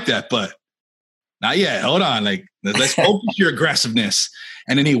like that, but not yet. Hold on. Like, let's focus your aggressiveness.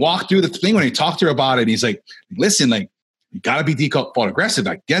 And then he walked through the thing when he talked to her about it. And he's like, listen, like, you got to be default aggressive.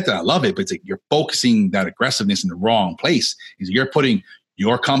 I get that. I love it. But it's like you're focusing that aggressiveness in the wrong place. You're putting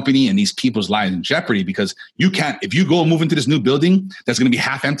your company and these people's lives in jeopardy because you can't, if you go move into this new building that's going to be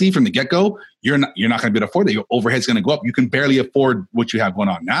half empty from the get-go, you're not going to be able to afford that. Your overhead's going to go up. You can barely afford what you have going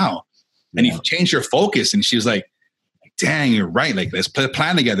on now. Yeah. And you've changed your focus. And she was like, dang, you're right. Like, let's put a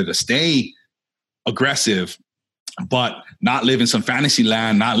plan together to stay aggressive, but not live in some fantasy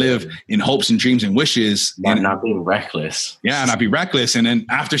land, not live in hopes and dreams and wishes. And not being reckless. Yeah, not be reckless. And then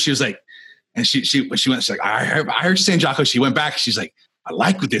after she was like, and she went, she's like, I heard you saying, Jocko. She went back. She's like, I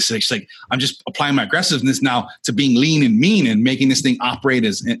like with this. She's like, I'm just applying my aggressiveness now to being lean and mean and making this thing operate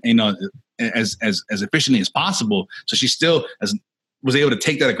as efficiently as possible. So she still was able to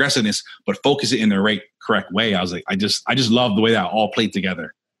take that aggressiveness, but focus it in the correct way. I was like, I just love the way that all played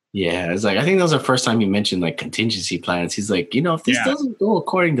together. Yeah, it's like, I think that was the first time you mentioned like contingency plans. He's like, if this doesn't go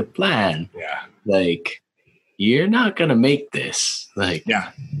according to plan, like you're not gonna make this. Like, yeah,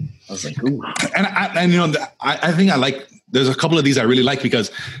 I was like, ooh. And I think I like. There's a couple of these I really like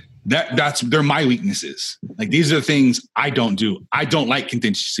because they're my weaknesses. Like, these are the things I don't do. I don't like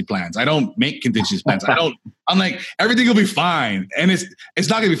contingency plans. I don't make contingency plans. I'm like, everything will be fine. And it's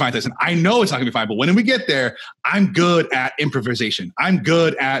not going to be fine, Tyson. I know it's not going to be fine. But when we get there, I'm good at improvisation. I'm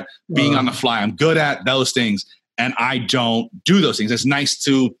good at being on the fly. I'm good at those things. And I don't do those things. It's nice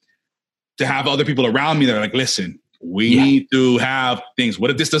to have other people around me that are like, listen, we need to have things.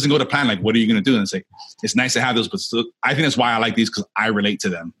 What if this doesn't go to plan? Like, what are you going to do? And it's like, it's nice to have those, but still, I think that's why I like these, because I relate to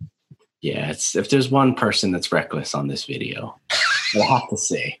them. Yeah, if there's one person that's reckless on this video, I have to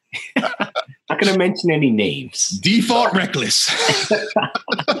say, not going to mention any names. Default reckless.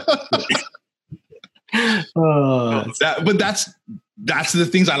 But that's the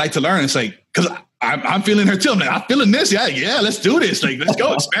things I like to learn. It's like, because I'm feeling her too. I'm like, I'm feeling this. Yeah, let's do this. Like, let's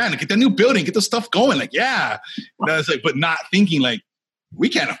go expand, get that new building, get the stuff going. Like, yeah. It's like, but not thinking like, we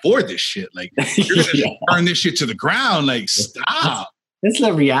can't afford this shit. Like, you're going to burn this shit to the ground. Like, stop. Let's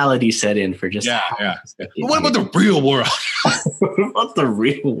let reality set in for just What about the real world? What about the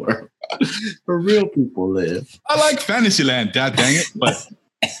real world? Where real people live. I like Fantasyland, dad dang it.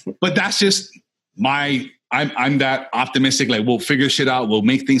 But that's just I'm that optimistic, like we'll figure shit out, we'll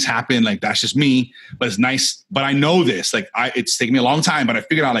make things happen. Like that's just me, but it's nice. But I know this, like it's taken me a long time, but I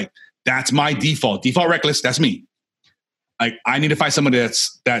figured out like, that's my default reckless. That's me. Like I need to find somebody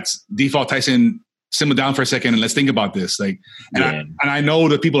that's default Tyson, simmer down for a second and let's think about this. Like, and I know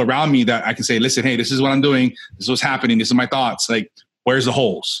the people around me that I can say, listen, hey, this is what I'm doing. This is what's happening. These are my thoughts. Like, where's the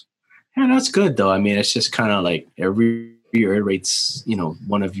holes? Yeah, that's good though. I mean, it's just kind of like it reiterates,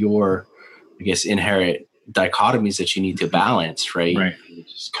 one of your, I guess, inherent dichotomies that you need to balance, right? Right. It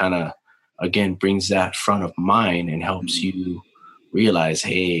just kind of, again, brings that front of mind and helps you realize,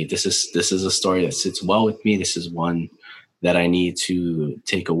 hey, this is a story that sits well with me. This is one that I need to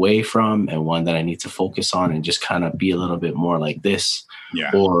take away from and one that I need to focus on and just kind of be a little bit more like this.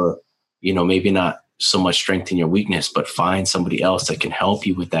 Yeah. Or, maybe not so much strengthen your weakness, but find somebody else that can help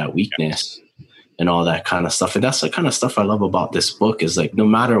you with that weakness and all that kind of stuff. And that's the kind of stuff I love about this book is like, no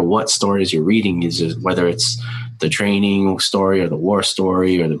matter what stories you're reading, is just whether it's the training story or the war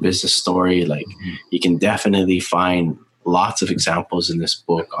story or the business story, like you can definitely find lots of examples in this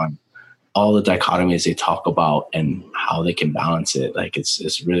book on all the dichotomies they talk about and how they can balance it. Like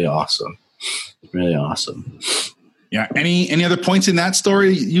it's really awesome. Really awesome. Yeah. Any other points in that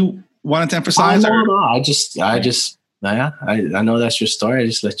story you wanted to emphasize? No. I know that's your story. I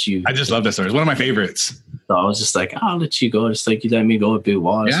just let you. I just love that story. It's one of my favorites. So I was just like, I'll let you go. Just like you let me go with Big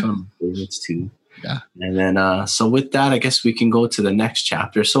Wall. It's one of my favorites too. Yeah. And then, so with that, I guess we can go to the next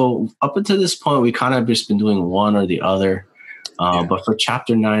chapter. So up until this point, we kind of just been doing one or the other. But for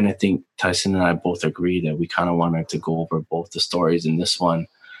chapter 9, I think Tyson and I both agree that we kind of wanted to go over both the stories in this one.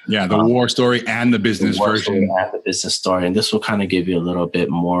 Yeah, the war story and the business version. And the business story. And this will kind of give you a little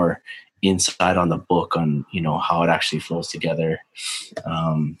bit more insight on the book on, how it actually flows together,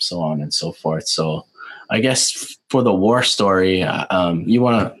 so on and so forth. So I guess for the war story, you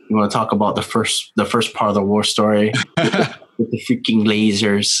want to talk about the first part of the war story with the freaking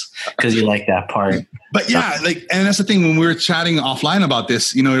lasers, because you like that part. But yeah, and that's the thing when we were chatting offline about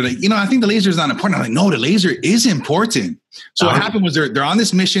this, I think the laser is not important. I'm like, no, the laser is important. So what happened was they're on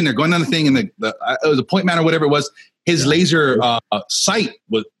this mission, they're going on the thing, and it was a point man or whatever it was. His laser sight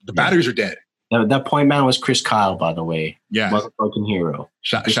was the batteries are dead. That point man was Chris Kyle, by the way. Yeah, motherfucking hero.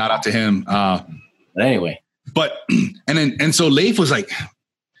 Shout out to him. But anyway, and so Leif was like,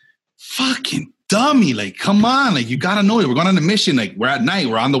 fucking dummy, like, come on, like, you gotta know it. We're going on a mission, like, we're at night,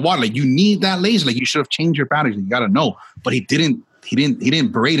 we're on the water, like, you need that laser, like, you should have changed your batteries, you gotta know. But he didn't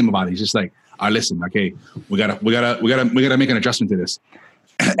berate him about it. He's just like, all right, listen, okay, we gotta make an adjustment to this.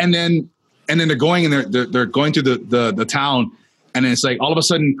 And then they're going and they're going to the town, and then it's like all of a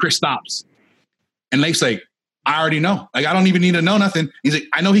sudden Chris stops, and Leif's like, I already know, like, I don't even need to know nothing. He's like,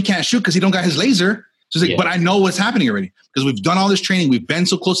 I know he can't shoot because he don't got his laser. So he's like, but I know what's happening already because we've done all this training. We've been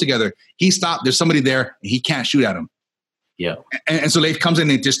so close together. He stopped. There's somebody there, and he can't shoot at him. Yeah. And so Leif comes in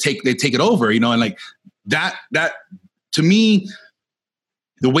and they take it over, and like that to me,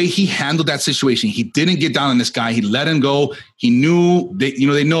 the way he handled that situation, he didn't get down on this guy. He let him go. He knew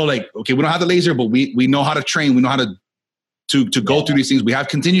they know, like, okay, we don't have the laser, but we know how to train. We know how to go through these things. We have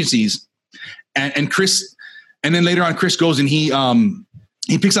contingencies. And Chris, and then later on, Chris goes and he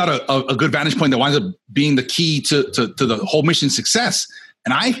picks out a good vantage point that winds up being the key to the whole mission's success.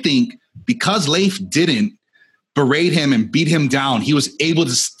 And I think because Leif didn't berate him and beat him down, he was able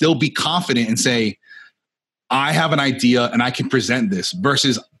to still be confident and say, I have an idea and I can present this.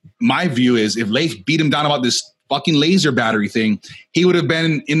 Versus my view is if Leif beat him down about this fucking laser battery thing, he would have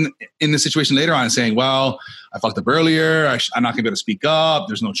been in the situation later on saying, well, I fucked up earlier. I'm not going to be able to speak up.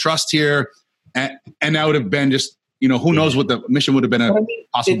 There's no trust here. And that would have been just, who knows what the mission would have been, a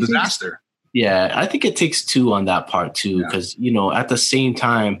possible disaster. Yeah, I think it takes two on that part too, because, at the same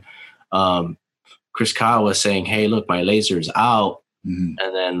time, Chris Kyle was saying, hey, look, my laser is out. Mm-hmm.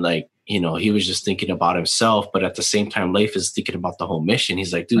 And then he was just thinking about himself. But at the same time, Leif is thinking about the whole mission.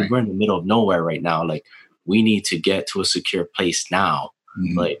 He's like, dude, we're in the middle of nowhere right now. Like, we need to get to a secure place now,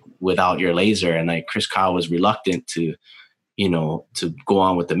 without your laser. And Chris Kyle was reluctant to go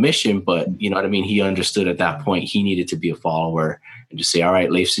on with the mission. But you know what I mean? He understood at that point he needed to be a follower and just say, all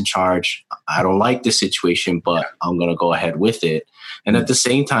right, Leif's in charge. I don't like this situation, but I'm going to go ahead with it. And at the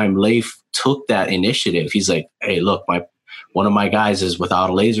same time, Leif took that initiative. He's like, hey, look, one of my guys is without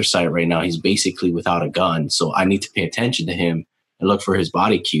a laser sight right now. He's basically without a gun. So I need to pay attention to him and look for his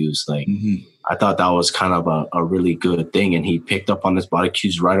body cues. I thought that was kind of a really good thing. And he picked up on his body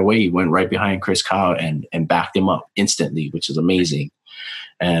cues right away. He went right behind Chris Kyle and backed him up instantly, which is amazing.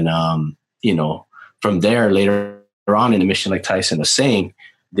 And, from there, later on in the mission, like Tyson was saying,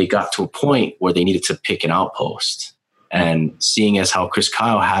 they got to a point where they needed to pick an outpost. And seeing as how Chris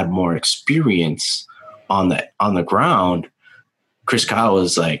Kyle had more experience on the ground, Chris Kyle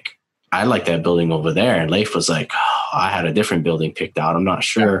was like, I like that building over there. And Leif was like, oh, I had a different building picked out. I'm not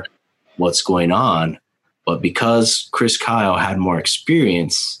sure what's going on. But because Chris Kyle had more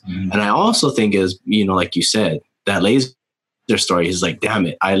experience, and I also think is, like you said, that laser story, he's like, damn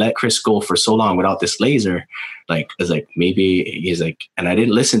it, I let Chris go for so long without this laser. Like, it's like, maybe he's like, and I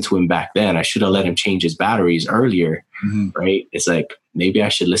didn't listen to him back then. I should have let him change his batteries earlier. Right. It's like, maybe I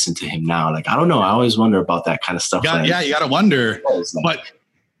should listen to him now. Like, I don't know. I always wonder about that kind of stuff. You got to wonder.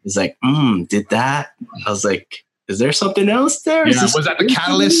 It's like, did that? I was like, is there something else there? Yeah, was that the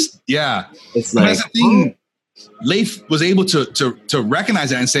catalyst? Yeah. It's like, that's the thing. Leif was able to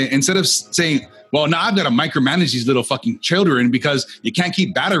recognize that and say, instead of saying, well, now I've got to micromanage these little fucking children because you can't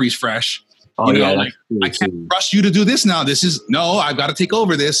keep batteries fresh. I can't trust you to do this now. I've got to take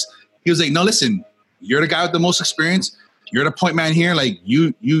over this. He was like, no, listen, you're the guy with the most experience. You're the point man here. Like,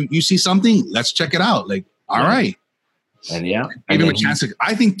 you see something, let's check it out. Like, all right. And give him a chance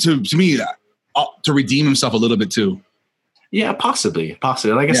I think to me, to redeem himself a little bit too. Yeah, possibly.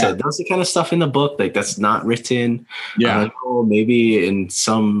 Like I said, that's the kind of stuff in the book like that's not written. Yeah. Maybe in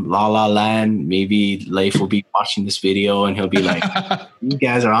some La La Land, maybe Leif will be watching this video and he'll be like, "You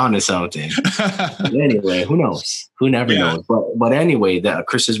guys are onto something." But anyway, who knows? Who never knows? But anyway, that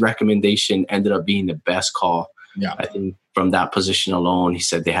Chris's recommendation ended up being the best call. Yeah, I think from that position alone, he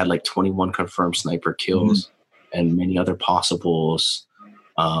said they had like 21 confirmed sniper kills and many other possibles.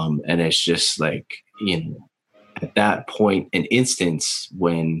 And it's just like, at that point, an instance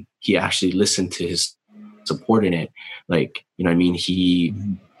when he actually listened to his support in it, like, I mean, he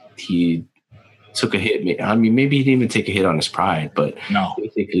took a hit. I mean, maybe he didn't even take a hit on his pride, but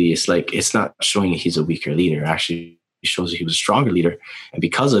basically it's like, it's not showing he's a weaker leader. Actually, it shows he was a stronger leader. And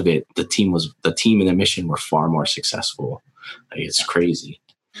because of it, the team and the mission were far more successful. Like, it's crazy.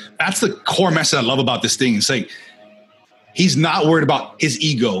 That's the core message I love about this thing. It's like, he's not worried about his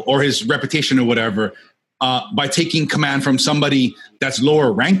ego or his reputation or whatever, by taking command from somebody that's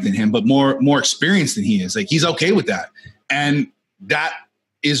lower ranked than him, but more experienced than he is. Like, he's okay with that. And that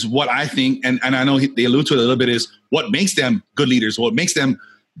is what I think. And I know they allude to it a little bit, is what makes them good leaders, what makes them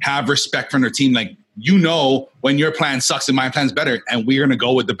have respect from their team. Like, when your plan sucks and my plan's better, and we're going to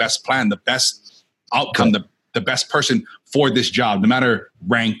go with the best plan, the best outcome, the best person for this job, no matter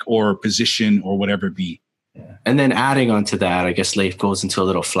rank or position or whatever it be. Yeah. And then adding on to that, I guess Leif goes into a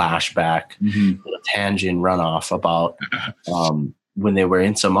little flashback, a tangent runoff about when they were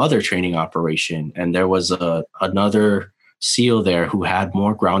in some other training operation, and there was another SEAL there who had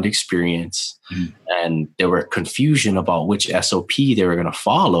more ground experience, and there were confusion about which SOP they were going to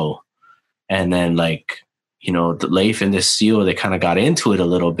follow. And then, like, the Leif and this SEAL, they kind of got into it a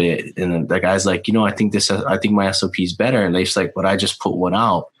little bit, and then the guy's like, I think my SOP is better, and Leif's like, but I just put one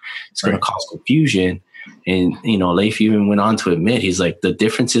out. It's going to cause confusion. And, Leif even went on to admit, he's like, the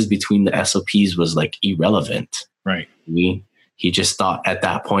differences between the SOPs was like irrelevant. Right. He just thought at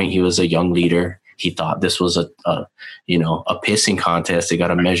that point he was a young leader. He thought this was a pissing contest. They got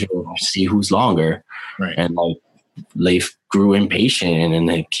to measure, see who's longer. Right. And like, Leif grew impatient, and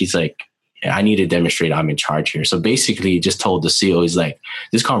like, he's like, I need to demonstrate I'm in charge here. So basically he just told the SEAL, he's like,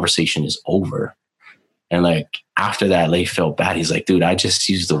 this conversation is over. And like, after that, Leif felt bad. He's like, dude, I just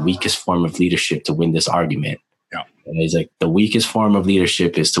used the weakest form of leadership to win this argument. Yeah. And he's like, the weakest form of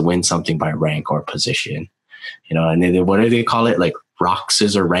leadership is to win something by rank or position. And then what do they call it? Like rock,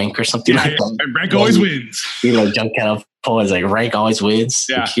 scissor, rank or something like that. And rank always wins. Like junk kind of poems, like rank always wins.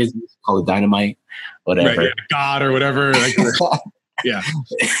 Yeah. The kids call it dynamite, whatever. Right, God or whatever. Like, yeah.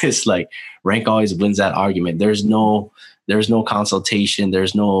 It's like rank always wins that argument. There's no consultation.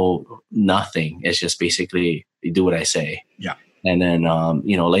 There's no nothing. It's just basically you do what I say. Yeah. And then,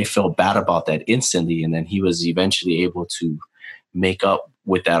 Leif felt bad about that instantly. And then he was eventually able to make up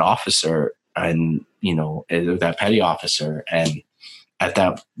with that officer and, that petty officer. And at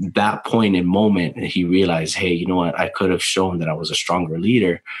that point in moment, he realized, hey, you know what? I could have shown that I was a stronger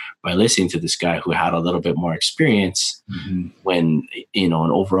leader by listening to this guy who had a little bit more experience when, and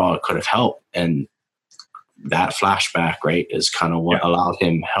overall it could have helped. And that flashback, right, is kind of what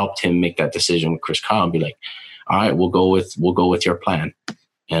helped him make that decision with Chris Kyle and be like, all right, we'll go with your plan,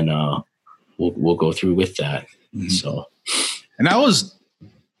 and we'll go through with that. So, and that was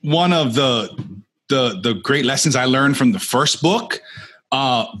one of the great lessons I learned from the first book.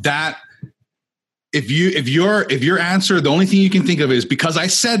 That if your answer, the only thing you can think of is because I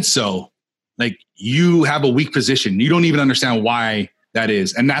said so, like, you have a weak position. You don't even understand why that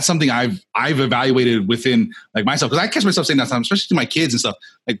is. And that's something I've evaluated within like myself. Cause I catch myself saying that sometimes, especially to my kids and stuff.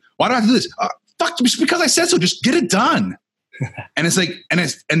 Like, why do I have to do this? fuck, just because I said so, just get it done. And it's like,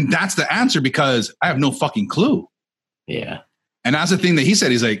 and that's the answer, because I have no fucking clue. Yeah. And that's the thing that he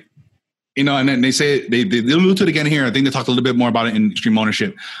said. He's like, you know, and then they say, they allude to it again here. I think they talked a little bit more about it in Extreme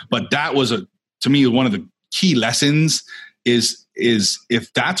Ownership, but that was to me, one of the key lessons is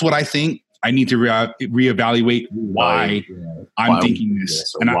if that's what I think, I need to reevaluate why I'm thinking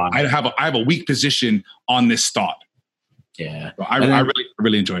this. And I have a weak position on this thought. Yeah. So I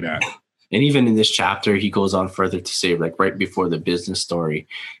really enjoyed that. And even in this chapter, he goes on further to say, like right before the business story,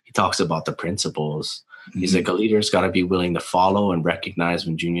 he talks about the principles. He's like, a leader's got to be willing to follow and recognize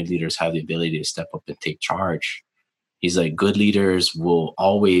when junior leaders have the ability to step up and take charge. He's like, good leaders will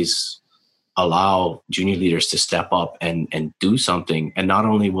always allow junior leaders to step up and do something. And not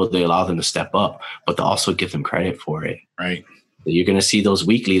only will they allow them to step up, but they'll also give them credit for it. Right. You're going to see those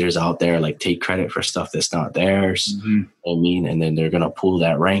weak leaders out there like take credit for stuff that's not theirs. I mean, and then they're going to pull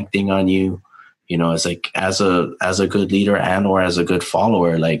that rank thing on you. You know, it's like as a good leader and or as a good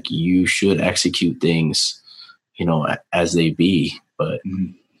follower, like you should execute things, you know, as they be. But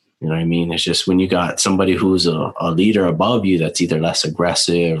you know what I mean? It's just when you got somebody who's a leader above you that's either less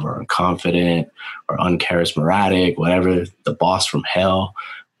aggressive or confident or uncharismatic, whatever, the boss from hell,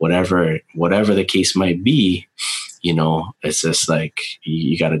 whatever the case might be, you know, it's just like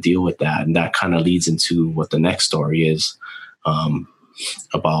you got to deal with that. And that kind of leads into what the next story is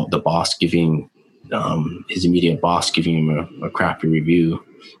about the boss giving his immediate boss giving him a crappy review.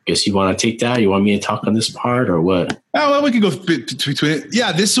 Guess you want to take that? You want me to talk on this part or what? Oh, well, we can go between it.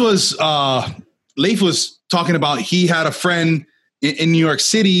 Yeah, this was Leif was talking about. He had a friend in New York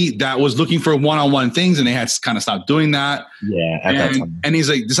City that was looking for one-on-one things, and they had kind of stopped doing that. Yeah, at that time. And he's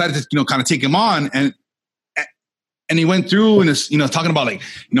like decided to, you know, kind of take him on, and he went through and is, you know, talking about like,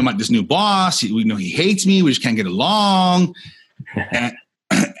 you know, this new boss. He hates me. We just can't get along.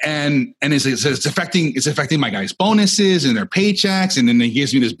 And it's affecting my guys' bonuses and their paychecks. And then he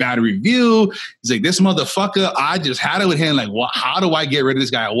gives me this bad review. He's like, this motherfucker, I just had it with him. Like, how do I get rid of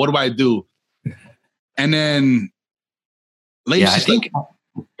this guy? What do I do? And then I think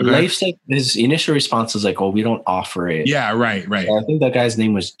Leif's like, his initial response was like, oh, we don't offer it. Yeah, right. So I think that guy's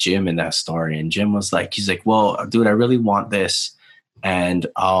name was Jim in that story. And Jim was like, he's like, well, dude, I really want this. And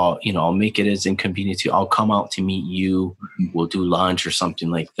I'll make it as inconvenient to you. I'll come out to meet you. We'll do lunch or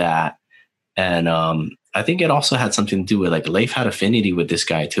something like that. And I think it also had something to do with like Leif had affinity with this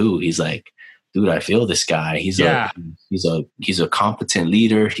guy too. He's like, dude, I feel this guy. He's a competent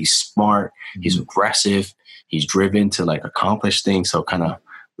leader. He's smart. He's aggressive. He's driven to like accomplish things. So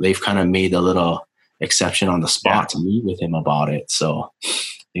Leif kind of made a little exception on the spot to meet with him about it. So I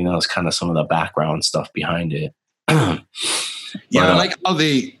think that was kind of some of the background stuff behind it. I like how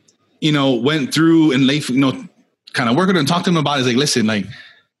they, you know, went through and Leif, you know, kind of worked with him and talked to him about it. It's like, listen, like,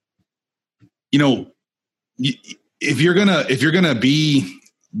 you know, if you're gonna be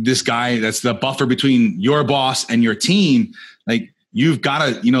this guy that's the buffer between your boss and your team, like you've got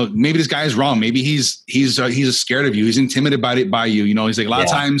to, you know, maybe this guy is wrong. Maybe he's scared of you. He's intimidated by you. You know, he's like a lot of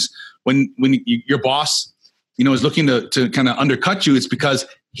times when your boss, you know, is looking to kind of undercut you, it's because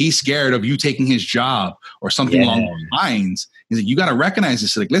he's scared of you taking his job or something along those lines. He's like, you got to recognize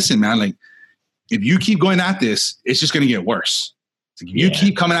this. Like, listen, man, like if you keep going at this, it's just going to get worse. Like, if you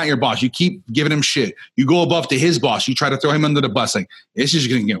keep coming at your boss, you keep giving him shit, you go above to his boss, you try to throw him under the bus, like it's just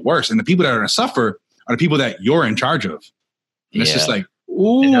going to get worse. And the people that are going to suffer are the people that you're in charge of. And it's just like,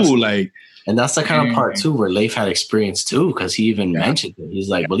 and that's the kind of part too, where Leif had experience too. Cause he even mentioned it. He's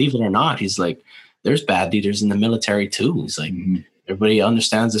like, believe it or not, he's like, there's bad leaders in the military too. He's like, everybody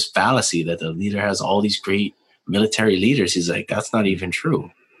understands this fallacy that the leader has all these great military leaders. He's like, that's not even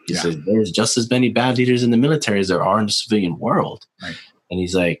true. He says there's just as many bad leaders in the military as there are in the civilian world. Right. And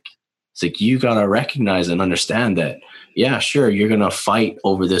he's like, you got to recognize and understand that, yeah, sure, you're going to fight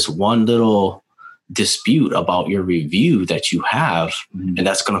over this one little dispute about your review that you have, and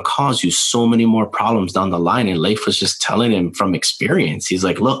that's going to cause you so many more problems down the line. And Leif was just telling him from experience. He's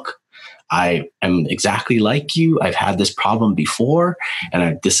like, look, I am exactly like you. I've had this problem before,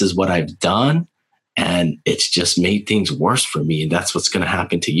 and this is what I've done. And it's just made things worse for me. And that's what's going to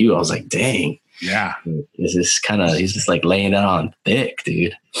happen to you. I was like, dang. Yeah. He's just like laying it on thick,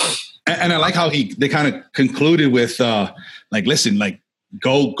 dude. And I like how they kind of concluded with like, listen, like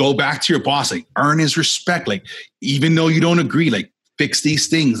go back to your boss, like earn his respect. Like, even though you don't agree, like fix these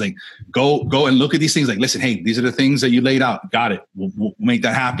things, like go and look at these things. Like, listen, hey, these are the things that you laid out. Got it. We'll make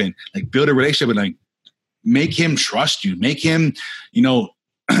that happen. Like build a relationship and like make him trust you, make him, you know,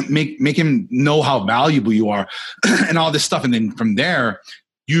 make him know how valuable you are and all this stuff. And then from there,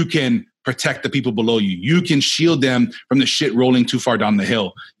 you can protect the people below you. You can shield them from the shit rolling too far down the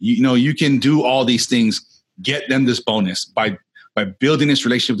hill. You know, you can do all these things, get them this bonus by building this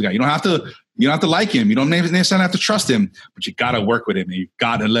relationship with the guy. You don't have to like him. You don't necessarily have to trust him, but you got to work with him. And you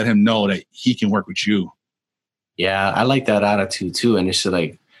got to let him know that he can work with you. Yeah, I like that attitude too. And it's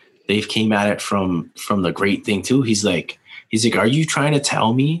like Dave came at it from the great thing too. He's like, are you trying to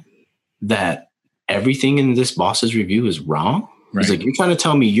tell me that everything in this boss's review is wrong? Right. He's like, you're trying to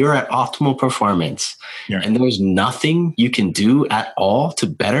tell me you're at optimal performance and there's nothing you can do at all to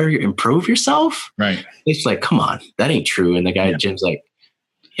better improve yourself? Right. It's like, come on, that ain't true. And the guy Jim's like,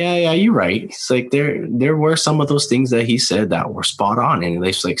 yeah, you're right. It's like there were some of those things that he said that were spot on. And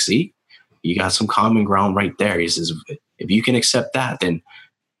they're like, see, you got some common ground right there. He says, if you can accept that, then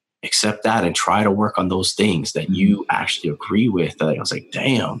accept that and try to work on those things that you actually agree with. Like, I was like,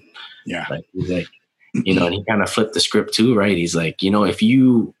 damn. Yeah. Like, he's like, you know, and he kind of flipped the script too, right? He's like, you know, if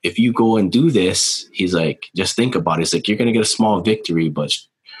you go and do this, he's like, just think about it. It's like, you're going to get a small victory, but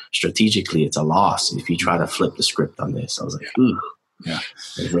strategically it's a loss if you try to flip the script on this. I was like, ooh. Yeah.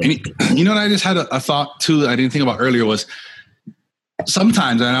 And you know what I just had a thought too that I didn't think about earlier was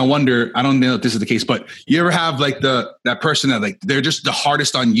sometimes, and I wonder, I don't know if this is the case, but you ever have like that person that like, they're just the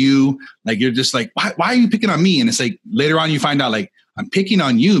hardest on you. Like, you're just like, why are you picking on me? And it's like, later on you find out like, I'm picking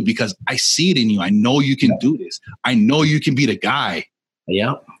on you because I see it in you. I know you can do this. I know you can be the guy.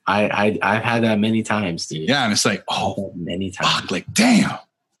 Yeah. I've had that many times, dude. Yeah. And it's like, oh, many times. Fuck, like, damn.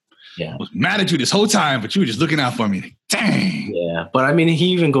 Yeah. I was mad at you this whole time, but you were just looking out for me. Like, dang. Yeah. But I mean, he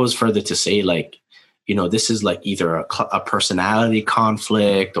even goes further to say like, you know, this is like either a personality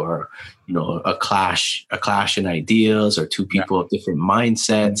conflict or, you know, a clash in ideas or two people of different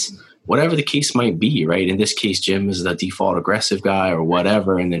mindsets, whatever the case might be, right? In this case, Jim is the default aggressive guy or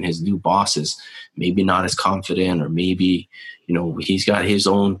whatever. And then his new boss is maybe not as confident, or maybe, you know, he's got his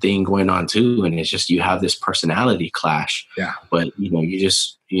own thing going on too. And it's just, you have this personality clash. Yeah. But, you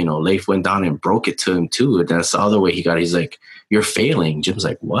know, Leif went down and broke it to him too. And that's the other way he's like, you're failing. Jim's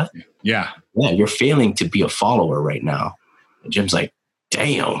like, what? Yeah. Yeah, you're failing to be a follower right now. And Jim's like,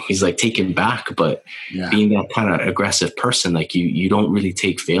 damn. He's like taken back, but being that kind of aggressive person, like you don't really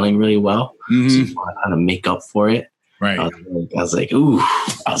take failing really well. Mm-hmm. So you want to kind of make up for it. Right. I was like,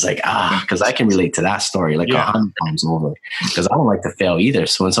 because I can relate to that story like 100 times over. Because I don't like to fail either.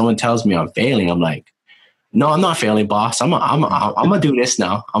 So when someone tells me I'm failing, I'm like, no, I'm not failing, boss. I'm gonna do this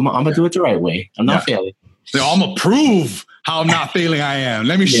now. I'm gonna do it the right way. I'm not failing. So I'm gonna prove how I'm not failing. I am.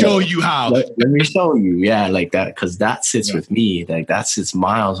 Let me show you how. Let me show you. Yeah, like that, because that sits with me. Like that sits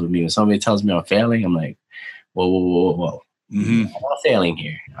miles with me. When somebody tells me I'm failing, I'm like, whoa. Mm-hmm. I'm not failing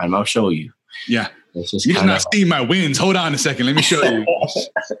here. I'll show you. Yeah. You're not seeing my wins. Hold on a second. Let me show you.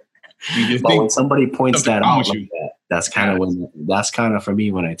 But when somebody points that out, like that's kind of for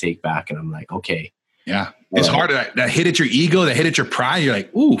me when I take back and I'm like, okay. Yeah. It's hard that hit at your ego, that hit at your pride. You're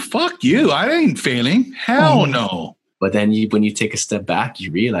like, ooh, fuck you. I ain't failing. Hell no. But then when you take a step back,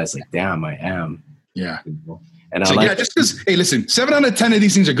 you realize like, damn, I am. Yeah. And so, just because, hey, listen, 7 out of 10 of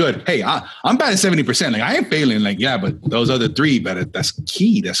these things are good. Hey, I'm bad at 70%. Like, I ain't failing. Like, yeah, but those other 3, but that's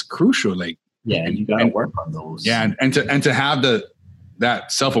key. That's crucial. Like, yeah, you got to work on those. Yeah. And to have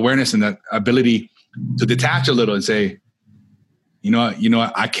that self-awareness and that ability to detach a little and say, you know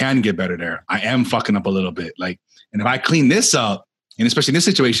what, I can get better there. I am fucking up a little bit. Like, and if I clean this up, and especially in this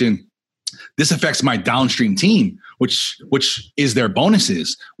situation, this affects my downstream team, which is their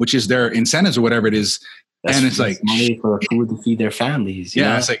bonuses, which is their incentives or whatever it is. And it's like money for food to feed their families.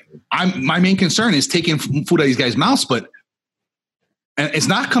 Yeah. It's like my main concern is taking food out of these guys' mouths, but and it's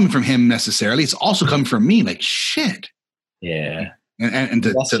not coming from him necessarily. It's also coming from me. Like, shit. Yeah. And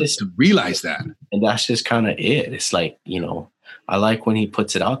to realize that. And that's just kind of it. It's like, you know, I like when he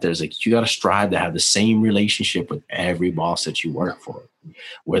puts it out there. It's like, you got to strive to have the same relationship with every boss that you work for,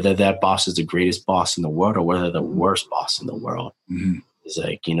 whether that boss is the greatest boss in the world or whether the worst boss in the world. Mm-hmm. It's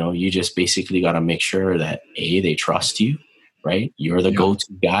like, you know, you just basically got to make sure that they trust you, right? You're the go-to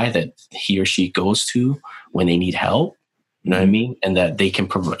guy that he or she goes to when they need help. You know what I mean? And that they can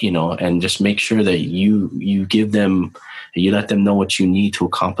provide, you know, and just make sure that you give them, you let them know what you need to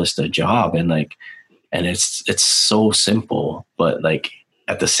accomplish the job. And like, and it's so simple, but like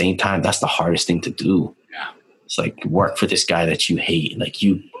at the same time, that's the hardest thing to do. Yeah. It's like work for this guy that you hate. Like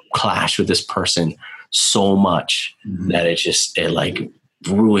you clash with this person so much that it like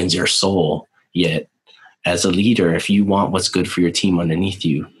ruins your soul. Yet as a leader, if you want what's good for your team underneath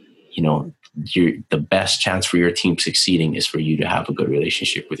you, you know, the best chance for your team succeeding is for you to have a good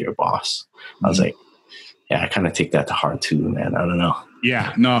relationship with your boss. I was like, yeah, I kind of take that to heart too, man. I don't know.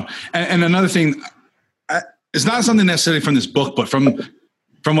 Yeah, no. And another thing, it's not something necessarily from this book, but from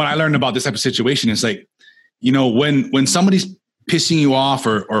from what I learned about this type of situation, it's like, when somebody's pissing you off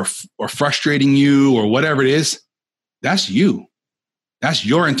or frustrating you or whatever it is, that's you. That's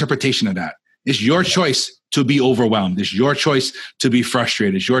your interpretation of that. It's your choice to be overwhelmed. It's your choice to be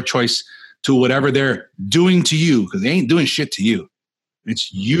frustrated. It's your choice to whatever they're doing to you, because they ain't doing shit to you.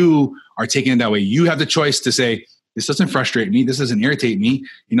 It's you are taking it that way. You have the choice to say, this doesn't frustrate me. This doesn't irritate me,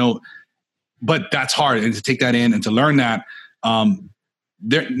 but that's hard. And to take that in and to learn that,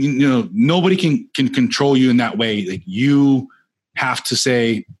 nobody can control you in that way. Like, you have to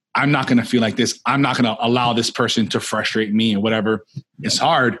say, I'm not going to feel like this. I'm not going to allow this person to frustrate me or whatever. It's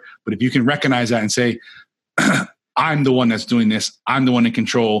hard, but if you can recognize that and say, I'm the one that's doing this, I'm the one in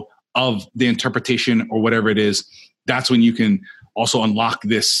control of the interpretation or whatever it is, that's when you can also unlock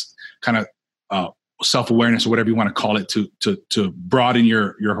this kind of self-awareness or whatever you want to call it to broaden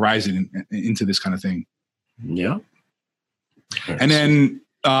your horizon into this kind of thing. Yeah. And then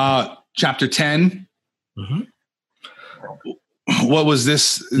chapter 10. Mm-hmm. What was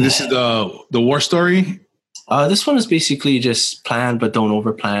this? This is the war story. This one is basically just plan, but don't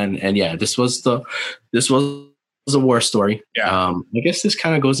overplan. And yeah, this was a war story. Yeah. I guess this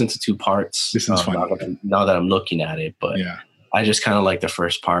kind of goes into two parts. This is fun. Now that I'm looking at it, but yeah, I just kind of like the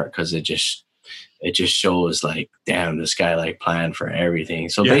first part because it just shows like, damn, this guy like planned for everything.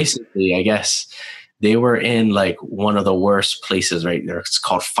 So basically, I guess they were in like one of the worst places right there. It's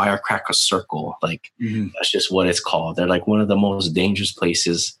called Firecracker Circle. Like that's just what it's called. They're like one of the most dangerous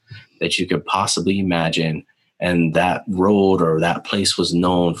places that you could possibly imagine. And that road or that place was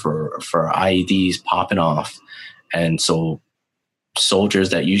known for IEDs popping off. And so soldiers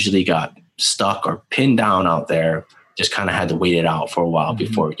that usually got stuck or pinned down out there just kind of had to wait it out for a while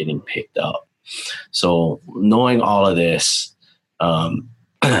before getting picked up. So knowing all of this,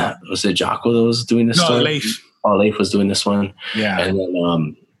 was it Jocko that was doing this story? Leif. Oh, Leif was doing this one. Yeah. And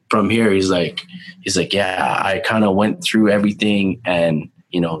then from here, he's like, yeah, I kind of went through everything and,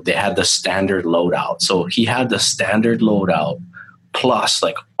 they had the standard loadout. So he had the standard loadout plus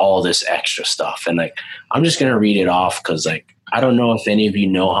like all this extra stuff. And like, I'm just going to read it off because like, I don't know if any of you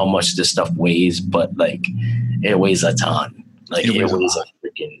know how much this stuff weighs, but like it weighs a ton. Like it weighs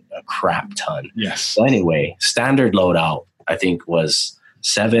a crap ton. Yes. So anyway, standard loadout, I think was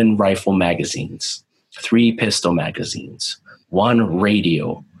 7 rifle magazines, 3 pistol magazines, 1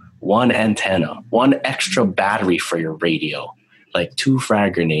 radio, 1 antenna, 1 extra battery for your radio, like 2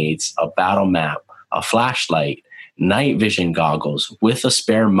 frag grenades, a battle map, a flashlight, night vision goggles with a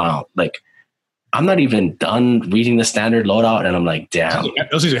spare mount. Like, I'm not even done reading the standard loadout, and I'm like, damn.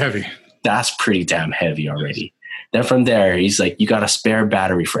 Those things are heavy. That's pretty damn heavy already. Then from there, he's like, you got a spare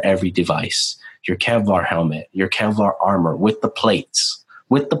battery for every device, your Kevlar helmet, your Kevlar armor with the plates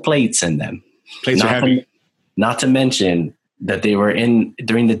in them. Plates are heavy. Not to mention that they were in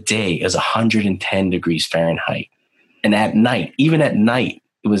during the day is 110 degrees Fahrenheit. And at night, even at night,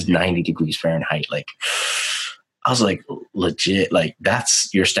 it was 90 degrees Fahrenheit. Like, I was like, legit, like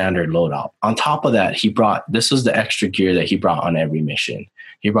that's your standard loadout. On top of that, this was the extra gear that he brought on every mission.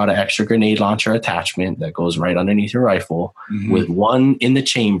 He brought an extra grenade launcher attachment that goes right underneath your rifle with 1 in the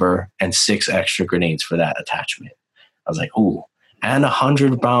chamber and 6 extra grenades for that attachment. I was like, ooh, and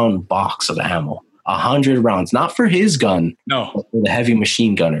 100-round box of ammo. 100 rounds, not for his gun, no, but for the heavy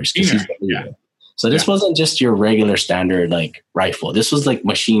machine gunners. Yeah. So this wasn't just your regular standard like rifle. This was like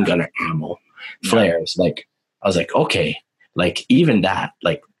machine gunner ammo, flares. Like I was like, okay, like even that,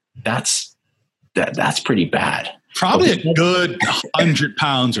 like that's pretty bad. Probably a good 100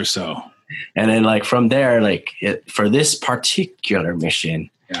 pounds or so. And then like from there, like for this particular mission,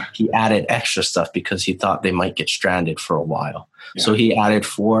 he added extra stuff because he thought they might get stranded for a while. Yeah. So he added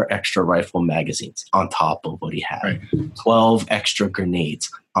 4 extra rifle magazines on top of what he had, 12 extra grenades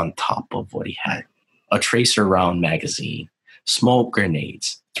on top of what he had, a tracer round magazine, smoke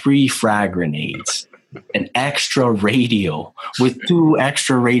grenades, 3 frag grenades, an extra radio with 2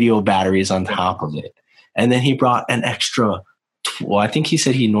 extra radio batteries on top of it. And then he brought an extra, I think he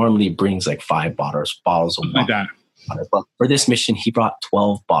said he normally brings like 5 bottles of water. But for this mission, he brought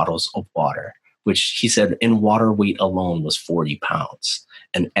 12 bottles of water, which he said in water weight alone was 40 pounds,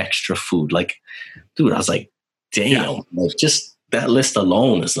 and extra food. Like, dude, I was like, damn, like just that list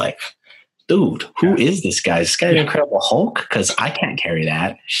alone is like, dude, who is this guy? Is this guy the Incredible Hulk? Because I can't carry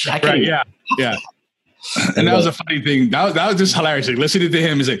that. Yeah. And that was a funny thing. That was just hilarious. Like, listening to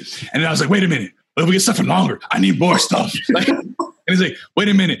him is like, and I was like, wait a minute, if we get stuff from longer, I need more stuff. Like, and he's like, wait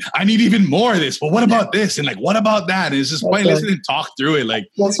a minute, I need even more of this. But what about this? And like, what about that? And it's just funny listening to talk through it. Like,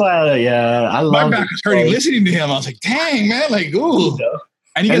 that's why, I love my back is hurting listening to him. I was like, dang, man, like, ooh.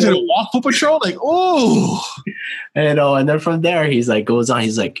 And you guys had to walk foot patrol? Like, oh. And then from there, he's like, goes on.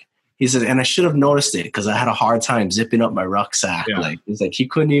 He said, and I should have noticed it because I had a hard time zipping up my rucksack. Yeah. Like, he's like, he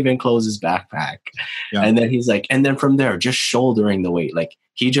couldn't even close his backpack. Yeah. And then he's like, and then from there, just shouldering the weight. Like,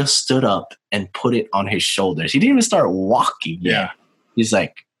 he just stood up and put it on his shoulders. He didn't even start walking yet. Yeah. He's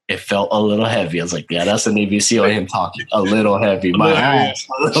like, it felt a little heavy. I was like, yeah, that's a Navy SEAL him talking. A little heavy. My ass,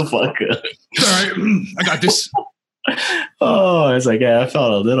 motherfucker. All right, I got this. Oh, it's like, yeah, I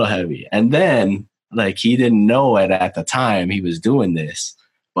felt a little heavy. And then, like, he didn't know it at the time he was doing this,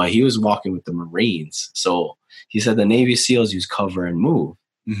 but he was walking with the Marines. So he said the Navy SEALs use cover and move.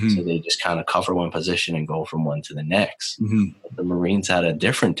 Mm-hmm. So they just kind of cover one position and go from one to the next. Mm-hmm. The Marines had a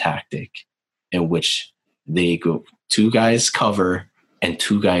different tactic in which they go 2 guys cover and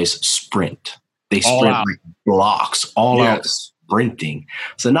 2 guys sprint. They sprint like blocks, all out sprinting.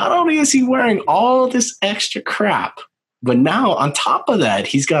 So not only is he wearing all this extra crap, but now on top of that,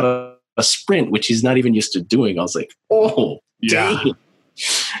 he's got a sprint, which he's not even used to doing. I was like, oh, dang.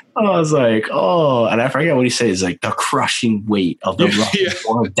 I was like, oh, and I forget what he says, like the crushing weight of the rock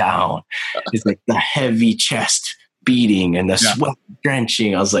going down. It's like the heavy chest beating and the sweat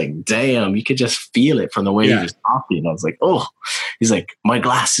drenching. I was like, damn, you could just feel it from the way he was talking. I was like, oh, he's like, my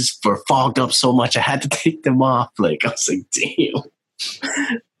glasses were fogged up so much I had to take them off. Like, I was like, damn.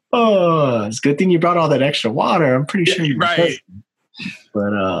 Oh, it's a good thing you brought all that extra water. I'm pretty sure you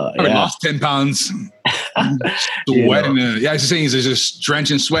But I lost 10 pounds. Sweating. I was saying he's just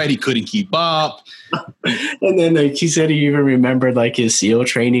drenched in sweat. He couldn't keep up. And then like he said, he even remembered like his SEAL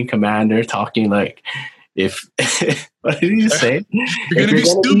training commander talking like, if what did he say? You're gonna be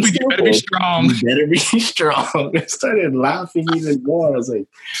stupid, you better be strong. You better be strong. I started laughing even more. I was like,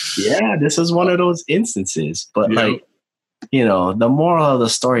 yeah, this is one of those instances. But like, you know, the moral of the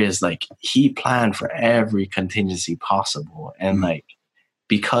story is like he planned for every contingency possible. And like,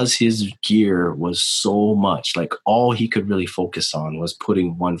 because his gear was so much, like all he could really focus on was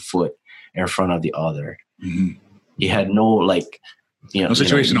putting one foot in front of the other. Mm-hmm. He had no like, no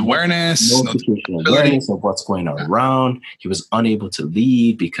situational awareness. No situational awareness of what's going around. He was unable to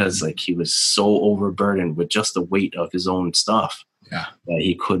lead because like he was so overburdened with just the weight of his own stuff. Yeah. That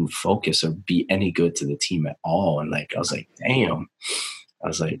he couldn't focus or be any good to the team at all. And like I was like, damn. I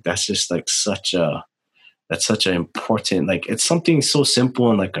was like, that's just like such an important, like it's something so simple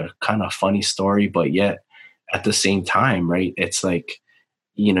and like a kind of funny story, but yet at the same time, right? It's like,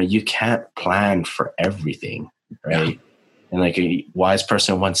 you can't plan for everything, right? Yeah. And like a wise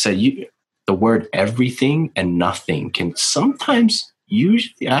person once said, the word everything and nothing can sometimes,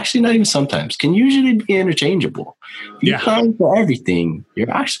 actually not even sometimes, can usually be interchangeable. If you plan for everything,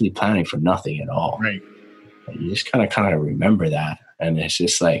 you're actually planning for nothing at all. Right. You just kind of remember that. And it's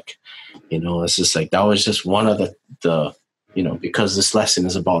just like, it's just like, that was just one of the because this lesson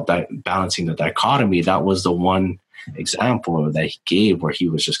is about balancing the dichotomy. That was the one example that he gave where he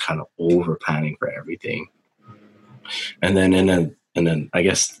was just kind of over planning for everything. And then I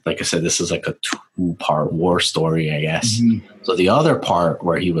guess, like I said, this is like a 2-part war story, I guess. Mm-hmm. So the other part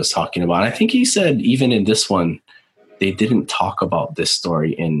where he was talking about, I think he said even in this one, they didn't talk about this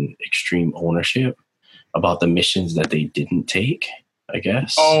story in Extreme Ownership, about the missions that they didn't take, I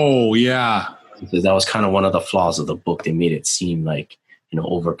guess. Oh, yeah. Because that was kind of one of the flaws of the book. They made it seem like,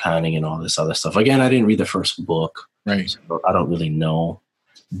 over planning and all this other stuff. Again, I didn't read the first book. Right. So I don't really know.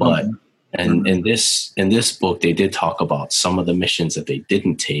 But and in this book, they did talk about some of the missions that they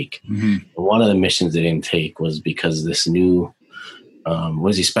didn't take. Mm-hmm. One of the missions they didn't take was because this new,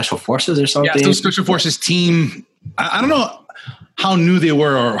 was he Special Forces or something? Yeah, so Special Forces team. I don't know how new they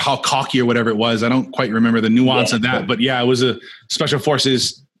were or how cocky or whatever it was. I don't quite remember the nuance of that. But yeah, it was a Special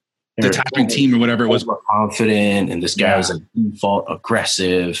Forces detachment team or whatever it was. Confident, and this guy was like default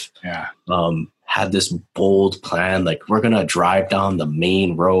aggressive. Yeah. Had this bold plan, like we're gonna drive down the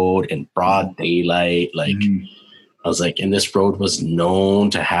main road in broad daylight. Like I was like, and this road was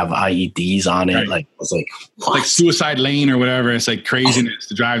known to have IEDs on it. Right. Like I was like, what? Like suicide lane or whatever. It's like craziness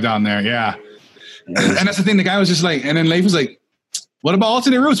to drive down there. Yeah. And that's the thing. The guy was just like, and then Leif was like, what about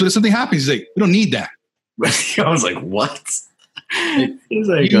alternate routes? What if something happens? He's like, we don't need that. I was like, what? He's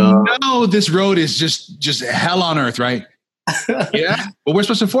like, this road is just hell on earth, right? Yeah, but we're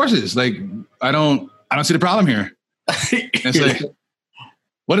Special Forces. Like, I don't see the problem here. It's like,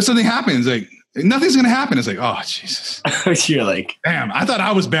 what if something happens? Like, nothing's gonna happen. It's like, oh Jesus. You're like, damn, I thought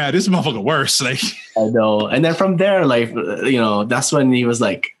I was bad. This motherfucker worse. Like, I know. And then from there, like, that's when he was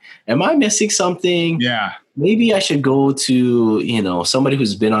like, am I missing something? Yeah. Maybe I should go to, somebody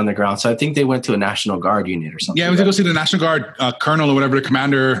who's been on the ground. So I think they went to a National Guard unit or something. Yeah, we went to go see the National Guard colonel or whatever, the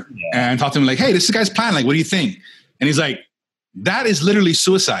commander, and talk to him like, hey, this is the guy's plan. Like, what do you think? And he's like, that is literally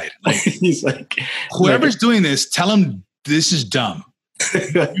suicide. Like, he's like, whoever's doing this, tell them this is dumb.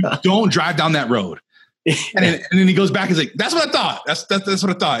 Don't drive down that road. And then he goes back. He's like, that's what I thought. That's what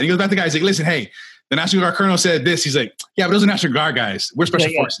I thought. And he goes back to the guy. He's like, listen, hey, the National Guard colonel said this. He's like, yeah, but those are National Guard guys. We're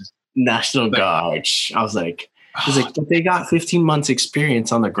special forces. National Guard. I was like, he's like, but they got 15 months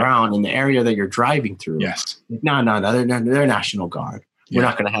experience on the ground in the area that you're driving through. Yes. Like, no, they're National Guard. We're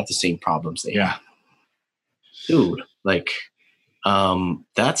not going to have the same problems they have. Dude, like,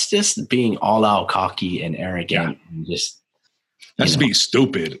 that's just being all out cocky and arrogant and just. That's being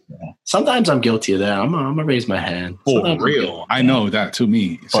stupid. Yeah. Sometimes I'm guilty of that. I'm gonna raise my hand. For real. I know that to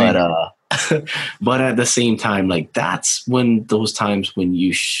me. But at the same time, like, that's when those times when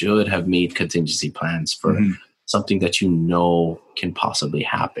you should have made contingency plans for something that you know can possibly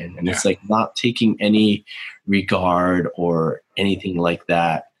happen. And it's like not taking any regard or anything like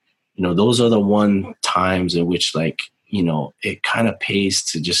that. You know, those are the one times in which, like, you know, it kind of pays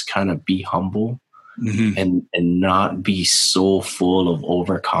to just kind of be humble. And not be so full of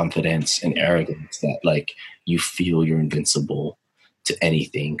overconfidence and arrogance that, like, you feel you're invincible to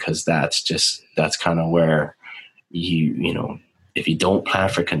anything. Cause that's kind of where you know, if you don't plan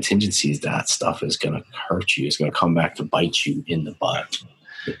for contingencies, that stuff is going to hurt you. It's going to come back to bite you in the butt.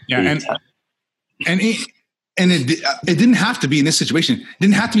 Yeah. And it didn't have to be in this situation. It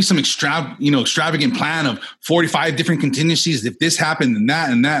didn't have to be some extravagant plan of 45 different contingencies. If this happened and that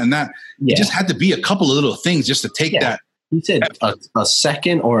and that and that, it just had to be a couple of little things just to take that. You said a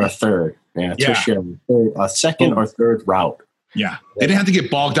second or a third. A second or third route. Yeah. They didn't have to get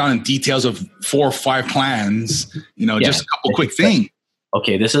bogged down in details of 4 or 5 plans, just a couple quick things.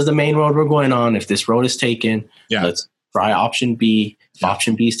 Okay, this is the main road we're going on. If this road is taken, let's try option B. If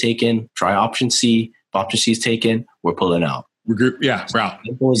option B is taken, try option C. If option C is taken, we're pulling out. Route.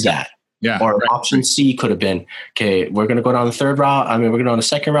 Simple as that. Yeah. Or option C could have been, okay, we're going to go down the third route. We're going to go on the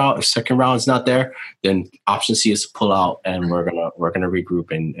second route. If second route is not there, then option C is to pull out, and we're going to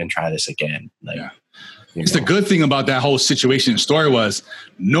regroup and try this again. It's the good thing about that whole situation and story was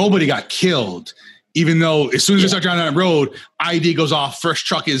nobody got killed, even though as soon as we start driving down that road, ID goes off, first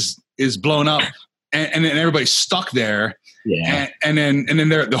truck is blown up, and then everybody's stuck there. Yeah. And then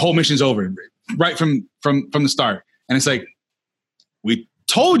the whole mission's over right from the start. And it's like, we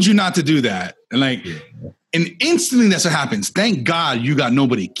told you not to do that. And instantly that's what happens. Thank God you got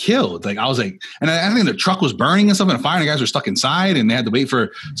nobody killed. Like, I was like, and I think the truck was burning and stuff and the fire, and the guys were stuck inside and they had to wait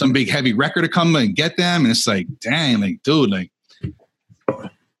for some big heavy wrecker to come and get them. And it's like, dang, like, dude, like,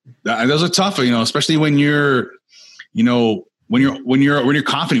 those are tough, especially when you're, when you're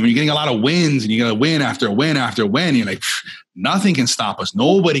confident, when you're getting a lot of wins and you get a win after a win after a win, you're like, nothing can stop us.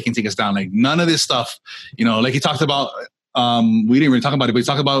 Nobody can take us down. Like, none of this stuff, like he talked about, we didn't really talk about it, but he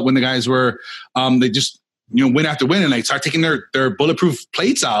talked about when the guys were, they just, win after win and like start taking their bulletproof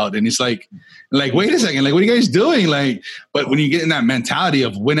plates out. And it's like, wait a second, like, what are you guys doing? Like, but when you get in that mentality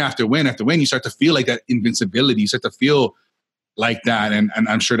of win after win after win, you start to feel like that invincibility. You start to feel like that. And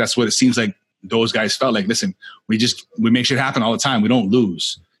I'm sure that's what it seems like those guys felt like. Listen, we make shit happen all the time. We don't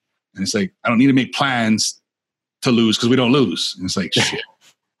lose. And it's like, I don't need to make plans to lose because we don't lose. And it's like, shit.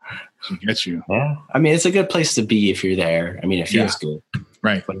 She gets you. Yeah. I mean, it's a good place to be if you're there. I mean, it feels good.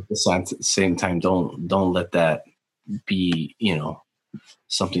 Right. But at the same time, don't let that be,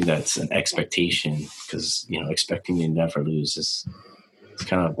 something that's an expectation, because, expecting you never lose is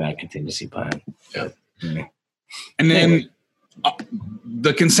kind of a bad contingency plan. Yeah. And then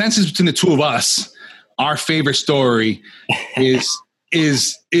the consensus between the two of us, our favorite story is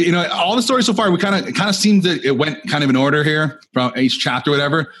all the stories so far, we kind of seemed that it went kind of in order here from each chapter,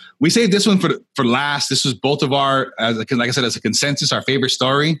 whatever. We saved this one for last. This was both of our, like I said, as a consensus, our favorite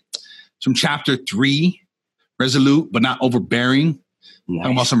story. It's from chapter 3, resolute but not overbearing. Nice.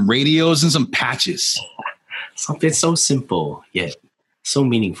 Talking about some radios and some patches. Something so simple yet so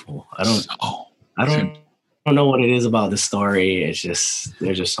meaningful. I don't know what it is about this story. It's just,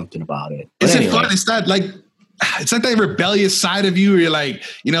 there's just something about it. Is it fun? It's not that rebellious side of you where you're like,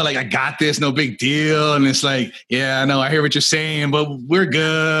 like, I got this, no big deal. And it's like, yeah, I know, I hear what you're saying, but we're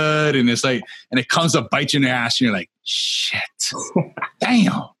good. And it's like, and it comes to bite you in the ass and you're like, shit,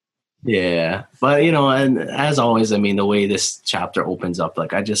 damn. Yeah. But, and as always, I mean, the way this chapter opens up,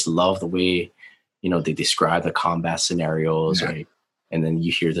 like, I just love the way, they describe the combat scenarios, right? And then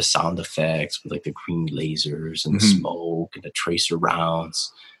you hear the sound effects with like the green lasers and the smoke and the tracer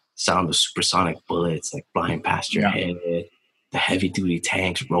rounds, sound of supersonic bullets like flying past your head, the heavy duty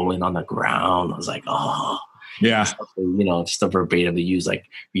tanks rolling on the ground. I was like, oh, yeah. Just a verbatim to use. Like,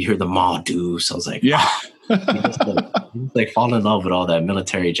 you hear the Ma Deuce. I was like, yeah. You just fall in love with all that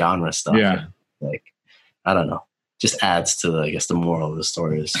military genre stuff. Yeah. Like, I don't know. just adds to the, I guess, the moral of the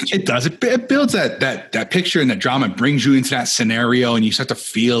story. It does. It builds that picture and that drama. It brings you into that scenario, and you start to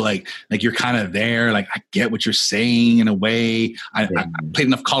feel like you're kind of there. Like, I get what you're saying in a way. I played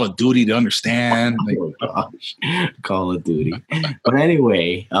enough Call of Duty to understand. Oh gosh, Call of Duty. But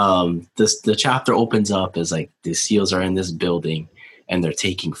anyway, the chapter opens up as like the SEALs are in this building and they're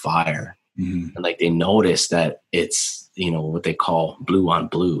taking fire, and like they notice that it's, you know, what they call blue on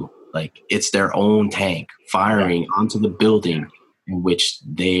blue. Like, it's their own tank firing onto the building in which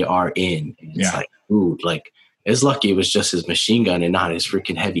they are in. And it's like, dude, like, it's lucky it was just his machine gun and not his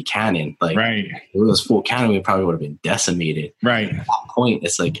freaking heavy cannon. Like, if it was full cannon, we probably would have been decimated. Right. At that point,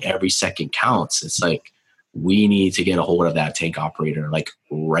 it's like every second counts. It's like, we need to get a hold of that tank operator, like,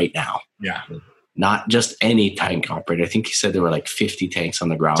 right now. Yeah. Not just any tank operator. I think he said there were like 50 tanks on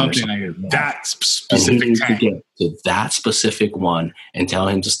the ground. Something like that specific tank. To get to that specific one and tell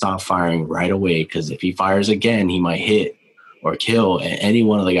him to stop firing right away, because if he fires again, he might hit or kill any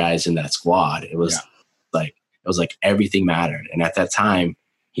one of the guys in that squad. It was like everything mattered. And at that time,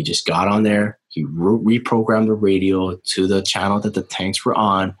 he just got on there. He reprogrammed the radio to the channel that the tanks were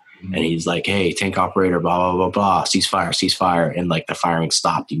on. And he's like, hey, tank operator, blah, blah, blah, blah, ceasefire. And like the firing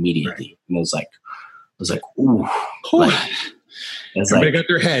stopped immediately. And it was like, ooh. Like, everybody got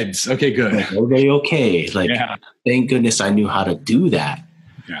their heads. Okay, good. Like, everybody okay. Like, thank goodness I knew how to do that.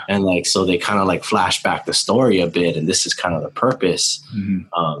 Yeah. And like, so they kind of like flash back the story a bit. And this is kind of the purpose.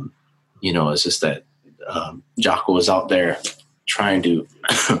 You know, it's just that Jocko was out there trying to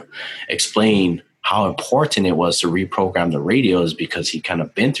explain how important it was to reprogram the radios, because he kind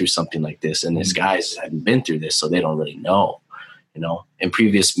of been through something like this, and his guys hadn't been through this, so they don't really know. You know, in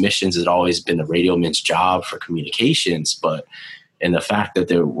previous missions, it's always been the radio man's job for communications, but in the fact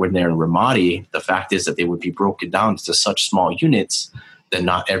that when they're in Ramadi, the fact is that they would be broken down into such small units that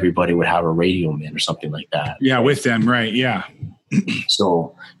not everybody would have a radio man or something like that. Yeah, with them, right? Yeah.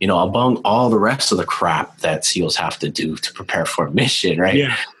 So, you know, among all the rest of the crap that SEALs have to do to prepare for a mission, right?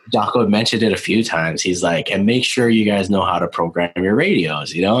 Yeah. Jocko mentioned it a few times. He's like, and make sure you guys know how to program your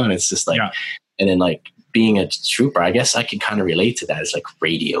radios, you know? And it's just like, and then like being a trooper, I guess I can kind of relate to that. It's like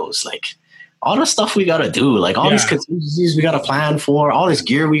radios, like all the stuff we got to do, like all these contingencies we got to plan for, all this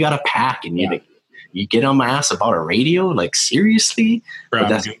gear we got to pack. And you get on my ass about a radio, like seriously? But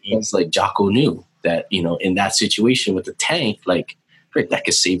that's like Jocko knew that, you know, in that situation with the tank, like, that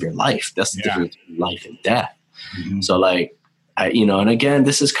could save your life. That's the difference between life and death. So like, you know, and again,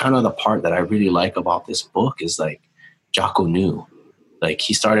 this is kind of the part that I really like about this book is like Jocko knew. Like,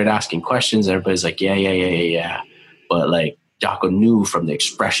 he started asking questions. Everybody's like, yeah. But like Jocko knew from the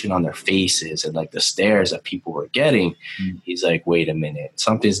expression on their faces and like the stares that people were getting, he's like, wait a minute,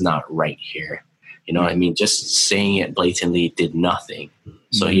 something's not right here. You know what I mean? Just saying it blatantly did nothing.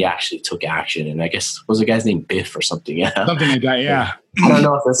 So he actually took action. And I guess, was the guy's name Biff or something? Yeah. Something like that, yeah. I don't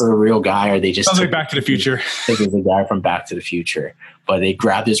know if that's a real guy or they just... Sounds like Back to the Future. It was a guy from Back to the Future. But they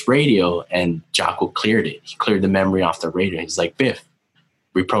grabbed his radio and Jocko cleared it. He cleared the memory off the radio. He's like, Biff,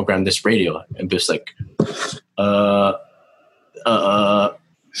 reprogram this radio. And Biff's like,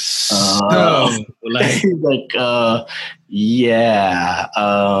 yeah.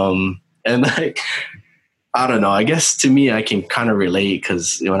 And like, I don't know. I guess to me, I can kind of relate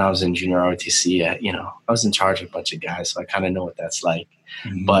because when I was in junior ROTC, you know, I was in charge of a bunch of guys, so I kind of know what that's like.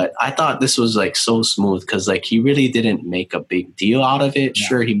 But I thought this was like so smooth because like he really didn't make a big deal out of it.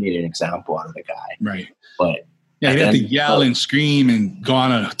 Sure, he made an example out of the guy, right? But he had to yell and scream and go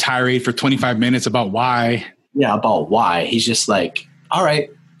on a tirade for 25 minutes about why. Yeah, about why. He's just like, all right,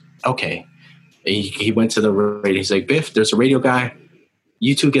 okay. He went to the radio. He's like, Biff, there's a radio guy.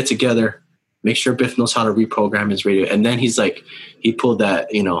 You two get together. Make sure Biff knows how to reprogram his radio. And then he's like, he pulled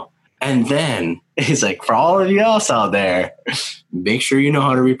that, you know, and then he's like, for all of you else out there, make sure you know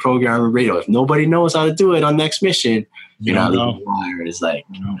how to reprogram a radio. If nobody knows how to do it on next mission, you're not leaving wired. It's like,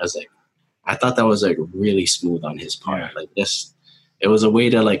 I thought that was like really smooth on his part. Like this, it was a way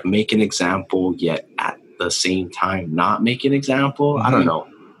to like make an example, yet at the same time, not make an example. I don't know.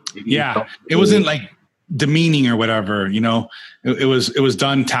 It wasn't like demeaning or whatever, you know. It was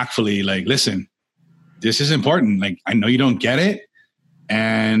done tactfully. Like, listen, this is important. Like, I know you don't get it,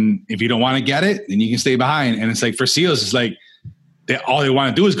 and if you don't want to get it, then you can stay behind. And it's like for SEALs, it's like all they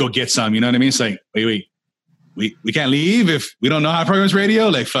want to do is go get some. You know what I mean? It's like, wait, we can't leave if we don't know how to program this radio.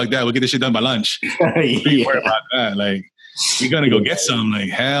 Like, fuck that. We'll get this shit done by lunch. Worry about that. Like, we're gonna go get some. Like,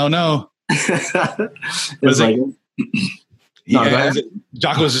 hell no. It's like,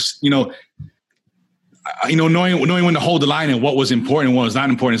 Jocko's just, knowing when to hold the line and what was important and what was not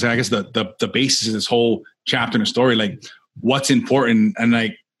important is, I guess, the basis of this whole chapter in the story, like what's important and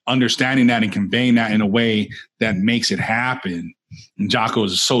like understanding that and conveying that in a way that makes it happen. And Jocko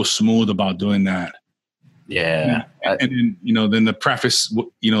is so smooth about doing that. Yeah. And then the preface,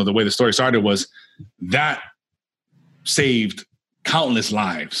 the way the story started was that saved countless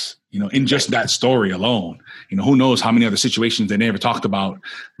lives, in just that story alone. Who knows how many other situations they never talked about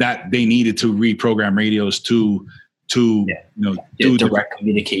that they needed to reprogram radios to do direct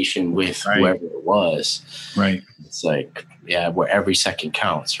communication with whoever it was. Right. It's like, where every second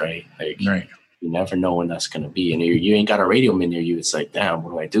counts, right? Like, right. You never know when that's going to be. And you ain't got a radio man near you. It's like, damn,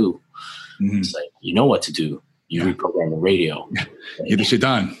 what do I do? Mm-hmm. It's like, you know what to do. You reprogram the radio. Get the shit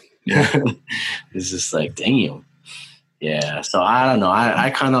done. Yeah. It's just like, damn. Yeah. So I don't know.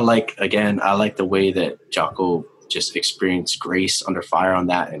 I kind of like, again, I like the way that Jocko just experienced grace under fire on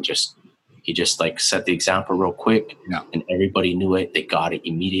that. And he just like set the example real quick and everybody knew it. They got it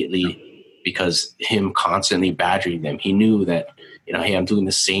immediately because him constantly badgering them. He knew that, hey, I'm doing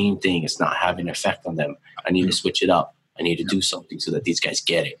the same thing. It's not having an effect on them. I need to switch it up. I need to do something so that these guys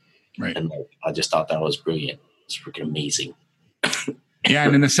get it. Right. And I just thought that was brilliant. It's freaking amazing. Yeah.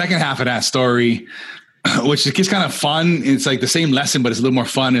 And in the second half of that story, which gets kind of fun. It's like the same lesson, but it's a little more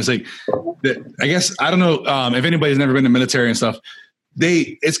fun. It's like, I guess, I don't know if anybody's never been in the military and stuff,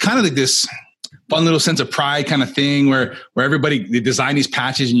 it's kind of like this fun little sense of pride kind of thing where everybody, they design these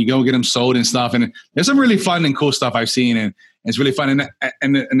patches and you go get them sewed and stuff. And there's some really fun and cool stuff I've seen. And it's really fun.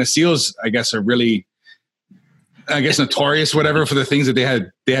 And the SEALs, I guess, are really, notorious, whatever, for the things that they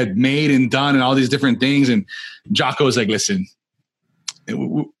had made and done and all these different things. And Jocko is like, listen,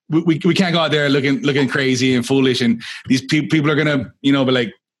 we can't go out there looking crazy and foolish. And these people are going to, be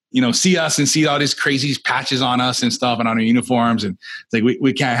like, see us and see all these crazy patches on us and stuff and on our uniforms. And it's like,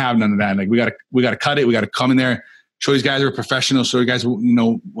 we can't have none of that. Like we got to cut it. We got to come in there, show these guys we're professionals. Show you guys,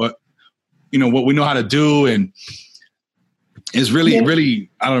 what we know how to do. And it's really, really,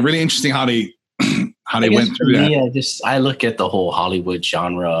 I don't know, really interesting how they went through that. I look at the whole Hollywood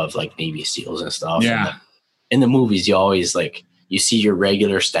genre of like Navy SEALs and stuff. Yeah. And in the movies, you always you see your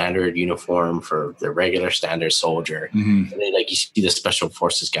regular standard uniform for the regular standard soldier. Mm-hmm. And then you see the special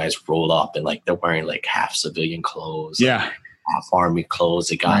forces guys roll up and they're wearing half civilian clothes. Yeah. Half army clothes.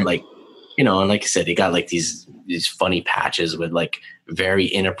 They got and like I said, they got these funny patches with very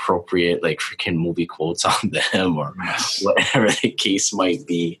inappropriate freaking movie quotes on them or whatever the case might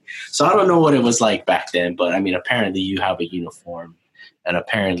be. So I don't know what it was like back then, but I mean, apparently you have a uniform and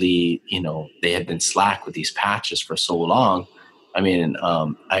apparently, they had been slack with these patches for so long. I mean,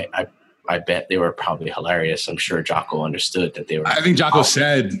 I bet they were probably hilarious. I'm sure Jocko understood that they were. I think Jocko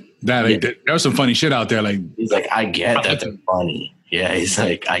said that there was some funny shit out there. He's like, I get that they're funny. Yeah, he's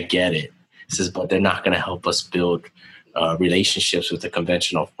like, I get it. He says, but they're not going to help us build relationships with the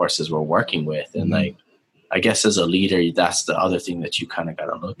conventional forces we're working with. And I guess as a leader, that's the other thing that you kind of got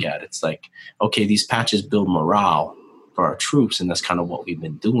to look at. It's like, okay, these patches build morale for our troops, and that's kind of what we've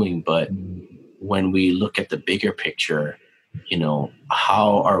been doing. But when we look at the bigger picture,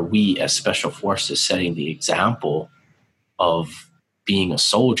 how are we as special forces setting the example of being a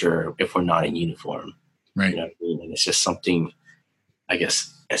soldier if we're not in uniform? Right. You know what I mean? And it's just something, I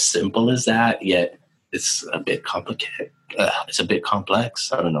guess, as simple as that, yet it's a bit complicated. It's a bit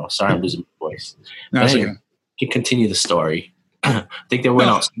complex. I don't know. Sorry, I'm losing my voice. No, but anyway, you can continue the story. I think they went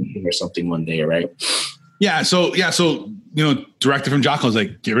out or something one day, right? Yeah. So, director from Jocko was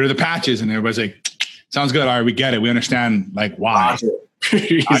like, get rid of the patches. And everybody's like, sounds good. All right, we get it. We understand why. Roger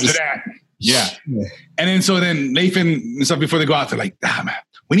that. Yeah. And then Nathan and stuff before they go out, they're like, man,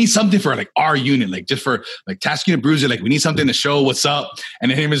 we need something for our unit, just for task unit bruiser. We need something to show what's up. And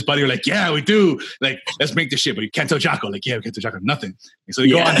then him and his buddy were like, yeah, we do. Let's make this shit. But you can't tell Jocko. Yeah, we can't tell Jocko nothing. And so they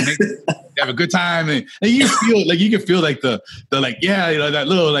go on and they have a good time. And you feel you can feel that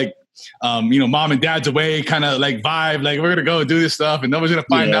little mom and dad's away kind of vibe. We're going to go and do this stuff and nobody's going to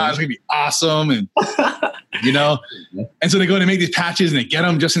find out. It's going to be awesome. And, and so they go and make these patches and they get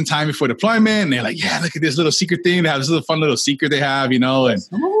them just in time before deployment. And they're like, yeah, look at this little secret thing. They have this little fun little secret they have, and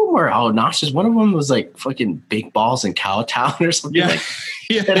some of them were obnoxious. One of them was fucking big balls in Cowtown or something. I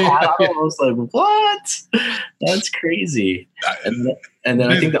was like, what? That's crazy. And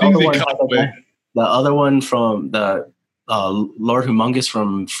then I think the other one from the Lord Humongous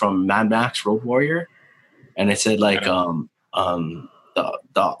from Mad Max Road Warrior, and it said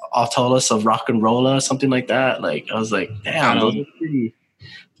the Autolus of Rock and Rolla, something like that. I was like, damn, those are pretty.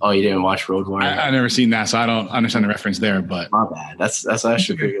 Oh, you didn't watch Road Warrior? I've never seen that, so I don't understand the reference there. But my bad. That's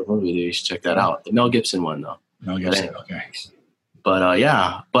actually a pretty good movie. You should check that out. The Mel Gibson one, though. Mel Gibson, okay. But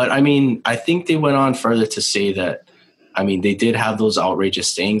but I mean, I think they went on further to say that. I mean, they did have those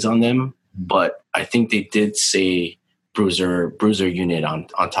outrageous sayings on them, but I think they did say bruiser unit on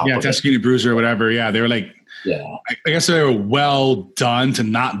top of task unit bruiser or whatever. Yeah, they were like, I guess they were well done to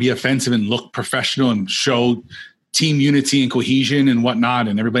not be offensive and look professional and show team unity and cohesion and whatnot,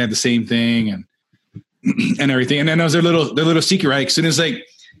 and everybody had the same thing and everything. And then that was their little secret, right? As soon as they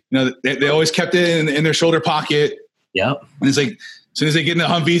always kept it in their shoulder pocket. Yep. And it's like, as soon as they get in the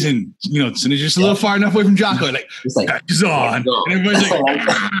Humvees and, as soon as you're just a little far enough away from Jocko, it's like patches on. And everybody's like,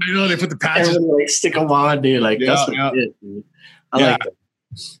 they put the patches. Like, stick them on, dude. Like, that's what it is, dude. I like that.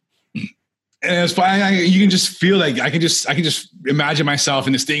 And it's fine. You can just feel like I can just imagine myself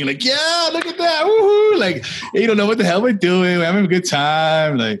in this thing, like, yeah, look at that, woohoo! Like, you don't know what the hell we're doing. We're having a good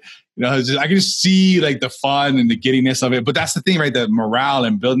time. Like, I can just see like the fun and the giddiness of it. But that's the thing, right? The morale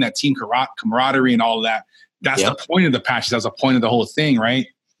and building that team camaraderie and all of that. That's the point of the patches. That's the point of the whole thing, right?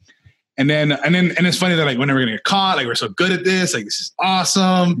 And then it's funny that like we're never gonna get caught. Like, we're so good at this. Like, this is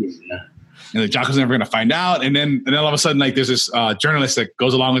awesome. Yeah. And like, Jocko's never gonna find out. And then all of a sudden, like, there's this journalist that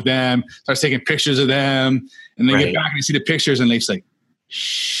goes along with them, starts taking pictures of them, and they get back and they see the pictures, and Leif's like,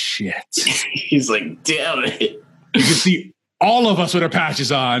 shit. He's like, damn it. You can see all of us with our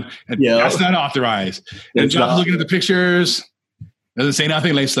patches on, and that's not authorized. And Jocko's looking at the pictures, doesn't say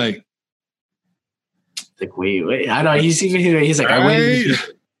nothing. Leif's like, wait. I know he's like, I waited,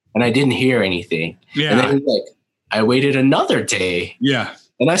 and I didn't hear anything. Yeah. And then he's like, I waited another day. Yeah.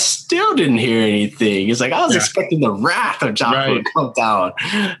 And I still didn't hear anything. He's like, I was expecting the wrath of Jocko to come down.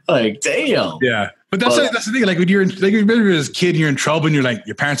 Like, damn. Yeah. But that's the thing. Like, when you're remember as a kid, you're in trouble, and you're like,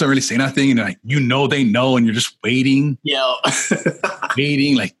 your parents don't really say nothing, and like, they know, and you're just waiting. Yeah.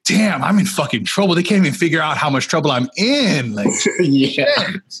 Waiting, like, damn, I'm in fucking trouble. They can't even figure out how much trouble I'm in. Like, yeah.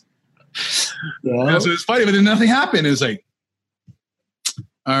 So it's funny, but then nothing happened. It's like,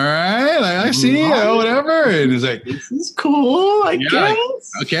 all right, like, I see, whatever. And it's like, this is cool, I guess. Like,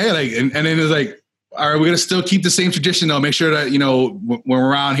 okay, like, and then it's like, all right, we're gonna still keep the same tradition though. Make sure that when we're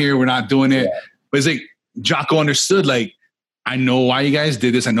around here, we're not doing it. But it's like Jocko understood, like, I know why you guys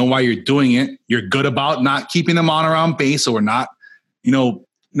did this. I know why you're doing it. You're good about not keeping them on around base, so we're not, we're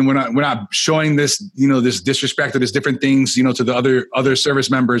not showing this, this disrespect or this different things, to the other service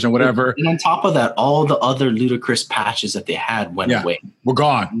members and whatever. And on top of that, all the other ludicrous patches that they had went away. We're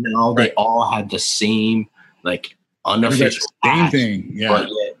gone. Now they all had the same, like, unofficial same thing, but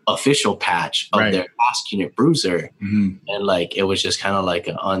yet official patch of their task unit bruiser. Mm-hmm. And like, it was just kind of like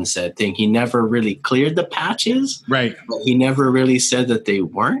an unsaid thing. He never really cleared the patches. Right. But he never really said that they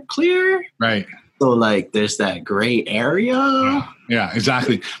weren't clear. Right. So like, there's that gray area. Yeah,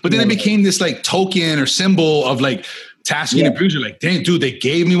 exactly. But then it became this like token or symbol of like task unit bruiser. Like, dang, dude, they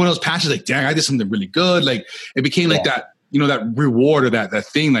gave me one of those patches. Like, dang, I did something really good. Like, it became like that, that reward or that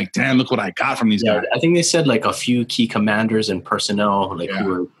thing. Like, damn, look what I got from these guys. I think they said like a few key commanders and personnel, like who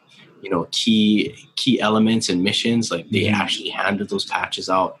were, key elements and missions. Like, they actually handed those patches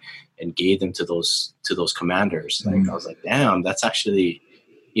out and gave them to those commanders. Like, I was like, damn, that's actually,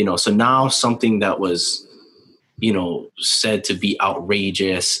 so now something that was, said to be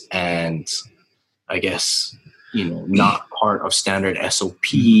outrageous and I guess, not part of standard SOP.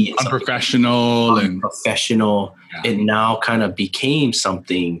 Unprofessional. It now kind of became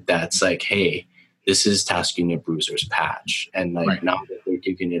something that's like, hey, this is Task Unit Bruiser's patch. And like now that they're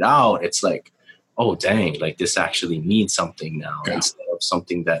giving it out, it's like, oh, dang, like this actually means something now instead of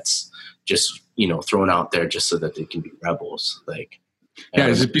something that's just, thrown out there just so that they can be rebels. Like,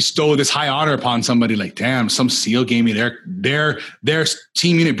 just bestow this high honor upon somebody. Like, damn, some SEAL gave me their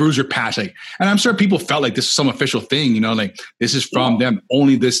team unit bruiser patch. Like, and I'm sure people felt like this is some official thing, like this is from them.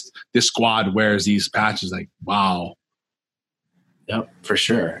 Only this squad wears these patches. Like, wow. Yep, for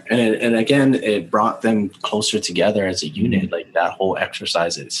sure. And again, it brought them closer together as a unit. Like that whole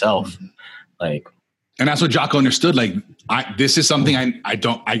exercise itself, like. And that's what Jocko understood. Like, this is something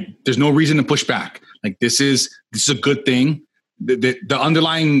there's no reason to push back. Like, this is a good thing. The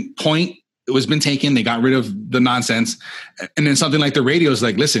underlying point was been taken. They got rid of the nonsense. And then something like the radio is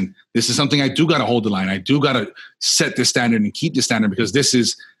like, listen, this is something I do got to hold the line. I do got to set this standard and keep the standard because this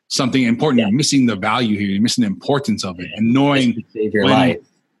is something important. You're missing the value here. You're missing the importance of it. And knowing save your life.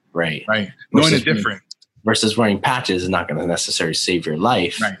 Right. Knowing the difference. Versus wearing patches is not going to necessarily save your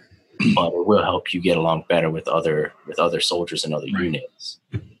life. Right. But it will help you get along better with other soldiers and other units.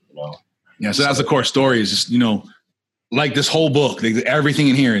 Yeah. So that's the core story. Is just like this whole book, like everything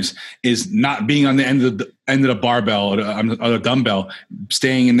in here is not being on the end of the barbell or the dumbbell,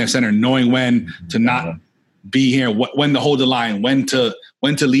 staying in their center, knowing when to not be here, when to hold the line, when to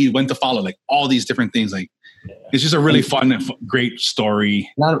lead, when to follow, like all these different things. Like it's just a really fun and great story.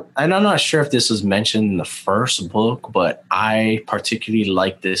 And I'm not sure if this was mentioned in the first book, but I particularly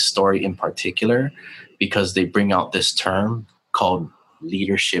like this story in particular because they bring out this term called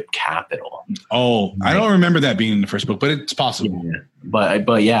leadership capital. Oh, I don't remember that being in the first book, but it's possible.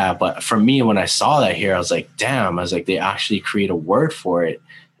 Yeah. But for me, when I saw that here, I was like, damn, I was like, they actually create a word for it.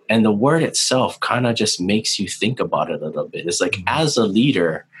 And the word itself kind of just makes you think about it a little bit. It's like, as a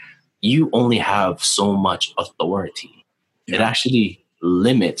leader, you only have so much authority. Yeah. It actually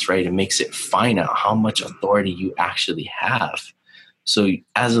limits, right? It makes it finite how much authority you actually have. So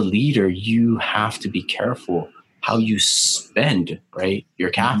as a leader, you have to be careful how you spend, right, your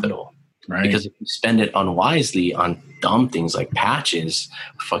capital. Right. Because if you spend it unwisely on dumb things like patches,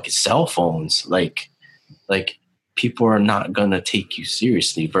 fucking cell phones, like people are not going to take you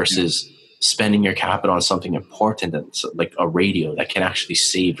seriously versus spending your capital on something important that's like a radio that can actually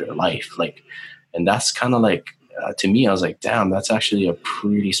save your life. Like, and that's kind of like, to me, I was like, damn, that's actually a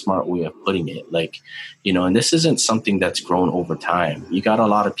pretty smart way of putting it. Like, you know, and this isn't something that's grown over time. You got a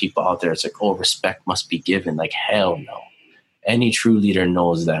lot of people out there. It's like, oh, respect must be given. Like, hell no. Any true leader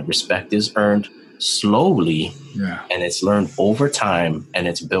knows that respect is earned slowly, and it's learned over time, and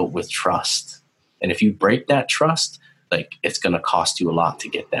it's built with trust. And if you break that trust, like, it's going to cost you a lot to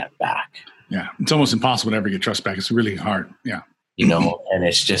get that back. Yeah. It's almost impossible to ever get trust back. It's really hard. Yeah. You know, and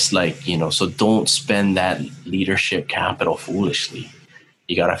it's just like, you know, so don't spend that leadership capital foolishly.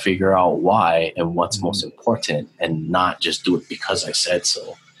 You got to figure out why and what's most important, and not just do it because I said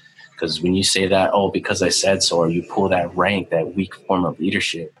so. Because when you say that, oh, because I said so, or you pull that rank, that weak form of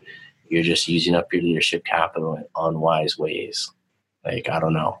leadership, you're just using up your leadership capital in unwise ways. Like, I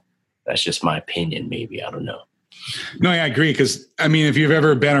don't know. That's just my opinion. Maybe. I don't know. No, yeah, I agree. Because I mean, if you've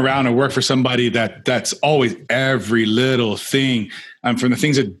ever been around or worked for somebody that's always every little thing, from the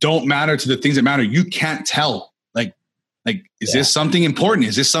things that don't matter to the things that matter, you can't tell. Like, is this something important?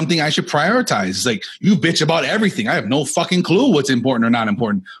 Is this something I should prioritize? It's like, you bitch about everything. I have no fucking clue what's important or not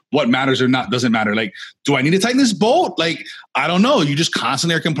important, what matters or not doesn't matter. Like, do I need to tighten this bolt? Like, I don't know. You just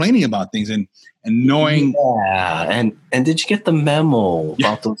constantly are complaining about things and knowing. Yeah. And did you get the memo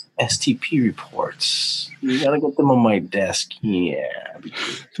about those STP reports? You got to get them on my desk. Yeah.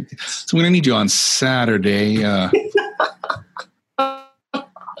 So we're going to need you on Saturday.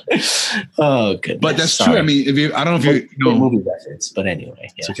 Oh, goodness. But that's true. I mean, I don't know if you know movie reference, but anyway,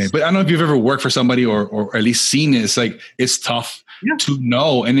 yes. It's okay. But I don't know if you've ever worked for somebody or at least seen it. It's like, it's tough to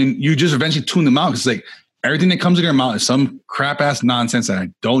know. And then you just eventually tune them out. It's like everything that comes in your mouth is some crap ass nonsense that I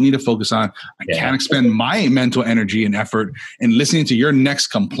don't need to focus on. I can't expend my mental energy and effort in listening to your next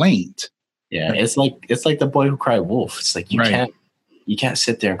complaint. Yeah. It's like the boy who cried wolf. It's like, you can't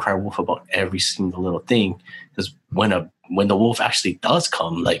sit there and cry wolf about every single little thing. Because when the wolf actually does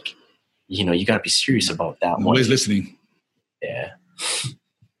come, like, you know, you got to be serious about that one. Nobody's listening. Yeah.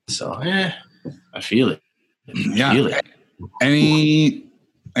 So, I feel it. I feel it.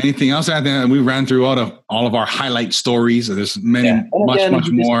 Anything else? I think we ran through all of our highlight stories. There's many,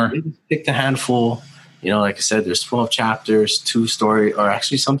 much more. Picked a handful. You know, like I said, there's 12 chapters, 2 stories, or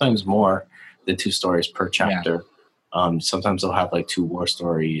actually sometimes more than 2 stories per chapter. Yeah. Sometimes they'll have like 2 war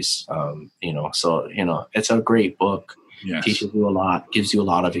stories. You know, so, you know, it's a great book. Yes. Teaches you a lot, gives you a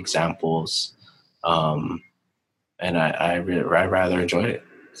lot of examples. And I rather enjoyed it.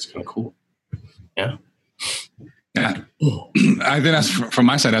 It's kind of cool. Yeah. Yeah. I think that's from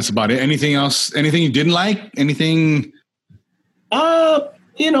my side. That's about it. Anything else? Anything you didn't like? Anything?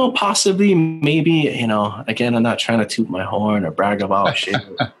 You know, possibly, maybe, you know, again, I'm not trying to toot my horn or brag about shit.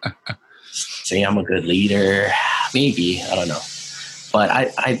 Say I'm a good leader. Maybe, I don't know. But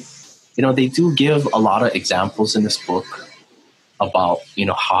I you know, they do give a lot of examples in this book about, you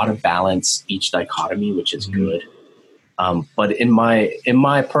know, how to balance each dichotomy, which is good. But in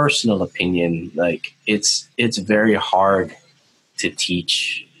my personal opinion, like, it's very hard to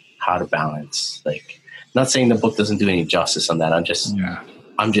teach how to balance. Like, not saying the book doesn't do any justice on that. I'm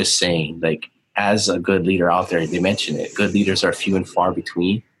just saying, like, as a good leader out there, they mention it. Good leaders are few and far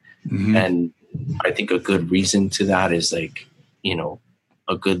between. Mm-hmm. And I think a good reason to that is, like, you know,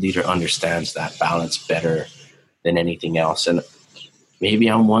 a good leader understands that balance better than anything else. And maybe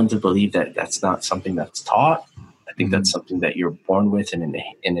I'm one to believe that that's not something that's taught. I think that's something that you're born with in an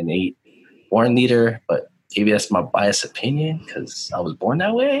innate born leader, but maybe that's my biased opinion because I was born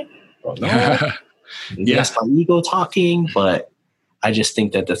that way. I don't know. Maybe that's my ego talking, but I just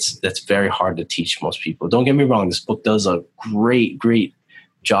think that that's very hard to teach most people. Don't get me wrong. This book does a great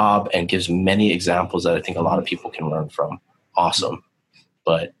job and gives many examples that I think a lot of people can learn from. Awesome.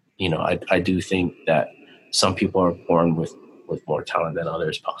 But, you know, I do think that some people are born with more talent than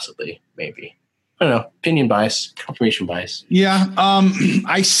others, possibly, maybe. I don't know. Opinion bias, confirmation bias. Yeah.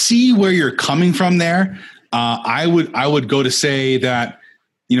 I see where you're coming from there. I would go to say that,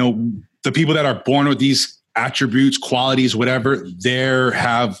 you know, the people that are born with these attributes, qualities, whatever, they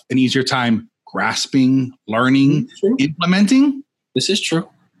have an easier time grasping, learning, implementing. This is true.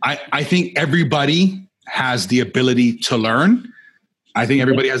 I think everybody has the ability to learn. I think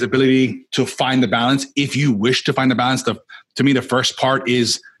everybody has the ability to find the balance. If you wish to find the balance, to me, the first part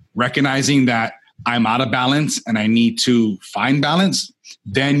is recognizing that I'm out of balance and I need to find balance.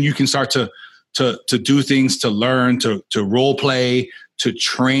 Then you can start to do things, to learn, to role play, to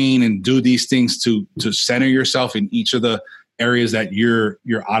train and do these things to center yourself in each of the areas that you're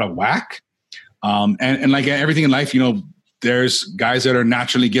out of whack. And like everything in life, there's guys that are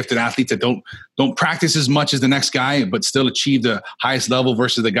naturally gifted athletes that don't practice as much as the next guy, but still achieve the highest level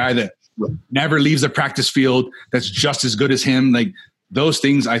versus the guy that never leaves the practice field that's just as good as him. Like those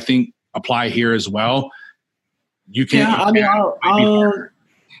things, I think apply here as well. You can. Yeah,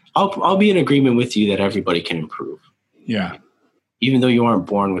 I'll be in agreement with you that everybody can improve. Yeah. Even though you aren't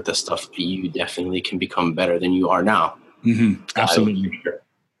born with the stuff, you definitely can become better than you are now. Mm-hmm. Absolutely.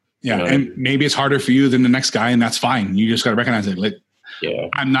 Yeah, and maybe it's harder for you than the next guy, and that's fine. You just got to recognize it. Like,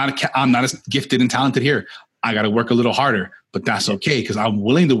 I'm not as gifted and talented here. I got to work a little harder, but that's okay because I'm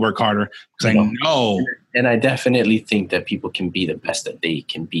willing to work harder because I know. And I definitely think that people can be the best that they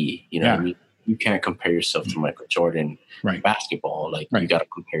can be. You know, what I mean? You can't compare yourself to Michael Jordan in basketball. Like you got to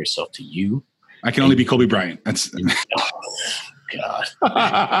compare yourself to you. I can only be Kobe Bryant. That's. God.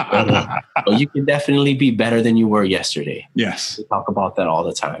 But you can definitely be better than you were yesterday. Yes. We talk about that all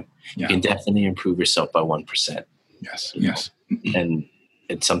the time. You can definitely improve yourself by 1%. Yes. Yes. And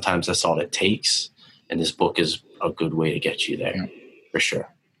sometimes that's all it takes. And this book is a good way to get you there for sure.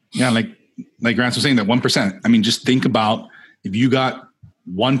 Yeah. Like Grant was saying, that 1%. I mean, just think about if you got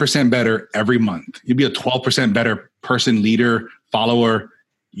 1% better every month, you'd be a 12% better person, leader, follower.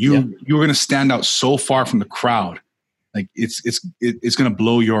 You're going to stand out so far from the crowd. Like it's going to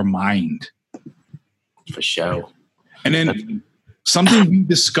blow your mind. For sure. And then something we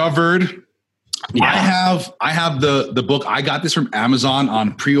discovered, I have the book. I got this from Amazon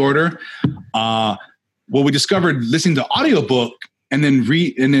on pre-order. What we discovered listening to audiobook and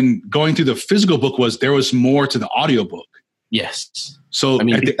then going through the physical book was there was more to the audiobook. Yes. So I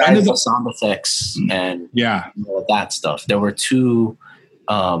mean, at the end of the sound effects and all that stuff, there were 2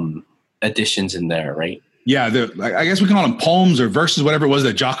 additions in there, right? Yeah, I guess we can call them poems or verses, whatever it was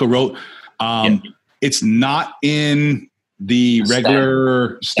that Jocko wrote. It's not in the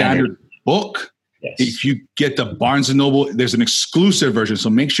regular standard book. Yes. If you get the Barnes & Noble, there's an exclusive version.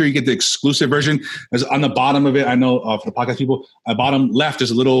 So make sure you get the exclusive version. There's on the bottom of it, I know for the podcast people, at bottom left,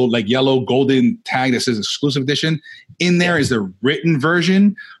 there's a little like yellow golden tag that says exclusive edition. In there is the written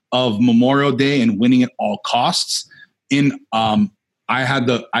version of Memorial Day and Winning at All Costs.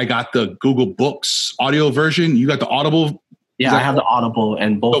 I got the Google Books audio version. You got the Audible. Yeah, I have the Audible,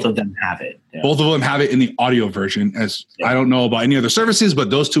 and both of them have it. Yeah. Both of them have it in the audio version. I don't know about any other services, but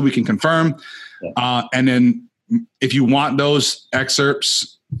those 2 we can confirm. Yeah. And then if you want those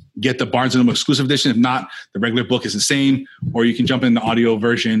excerpts, get the Barnes & Noble exclusive edition. If not, the regular book is the same, or you can jump in the audio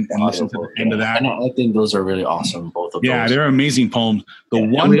version and listen to the end of that. And I think those are really awesome, both of those. Yeah, they're amazing poems. The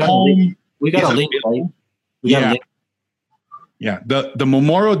one poem... We got a link, right? We got a link. Yeah, the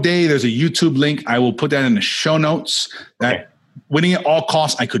Memorial Day, there's a YouTube link. I will put that in the show notes. Winning at All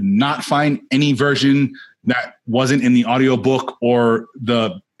Costs, I could not find any version that wasn't in the audiobook or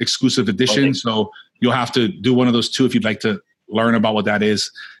the exclusive edition. Okay. So you'll have to do one of those 2 if you'd like to learn about what that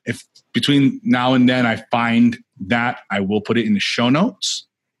is. If between now and then I find that, I will put it in the show notes.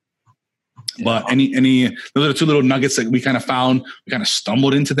 Yeah. But those are the 2 little nuggets that we kind of found. We kind of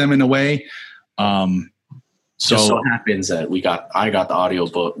stumbled into them in a way. So happens that I got the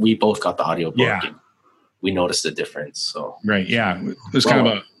audiobook. We both got the audiobook. Yeah. And we noticed the difference. So right. Yeah. It was kind of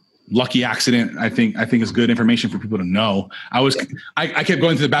a lucky accident. I think it's good information for people to know. I kept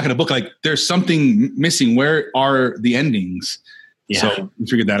going to the back of the book. Like there's something missing. Where are the endings? Yeah. So we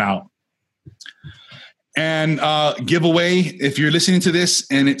figured that out. And giveaway, if you're listening to this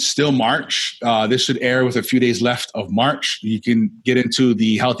and it's still March, this should air with a few days left of March. You can get into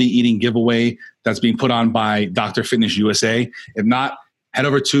the healthy eating giveaway that's being put on by Dr. Fitness USA. If not, head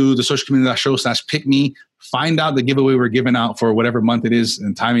over to the socialcommunity.show/pickme. Find out the giveaway we're giving out for whatever month it is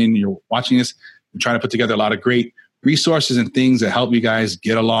and timing you're watching this. We try to put together a lot of great resources and things that help you guys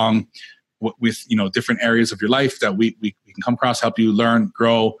get along with different areas of your life that we can come across, help you learn,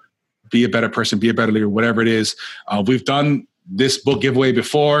 grow, be a better person, be a better leader, whatever it is. We've done this book giveaway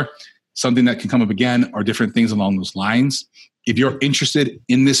before, something that can come up again or different things along those lines. If you're interested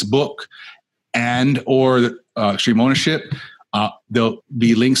in this book and or Extreme Ownership, there'll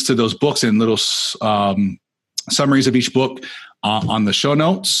be links to those books and little summaries of each book on the show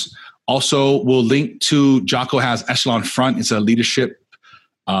notes. Also, we'll link to Jocko has Echelon Front. It's a leadership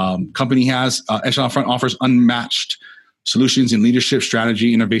company. Echelon Front offers unmatched solutions in leadership,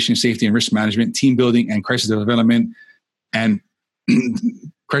 strategy, innovation, safety, and risk management, team building, and crisis development, and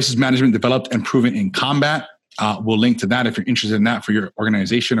crisis management developed and proven in combat. We'll link to that if you're interested in that for your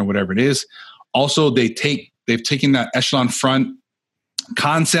organization or whatever it is. Also, they've taken that Echelon Front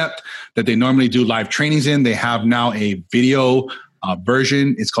concept that they normally do live trainings in. They have now a video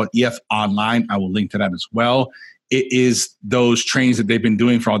version. It's called EF Online. I will link to that as well. It is those trainings that they've been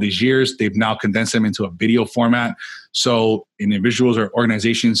doing for all these years. They've now condensed them into a video format. So individuals or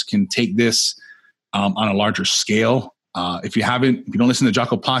organizations can take this on a larger scale. If you don't listen to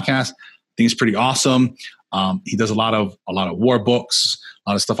Jocko podcast, I think it's pretty awesome. He does a lot of war books,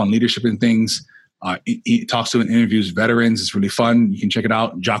 a lot of stuff on leadership and things. He talks to and interviews veterans. It's really fun. You can check it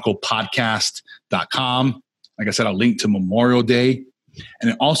out, jockopodcast.com. Like I said, I'll link to Memorial Day.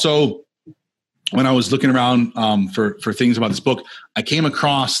 And then also, when I was looking around for things about this book, I came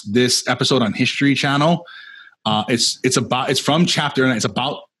across this episode on History Channel. It's from chapter, and it's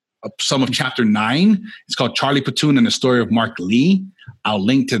about some of chapter 9. It's called Charlie Platoon and the Story of Mark Lee. I'll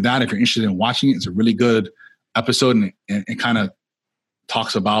link to that if you're interested in watching it. It's a really good episode, and it kind of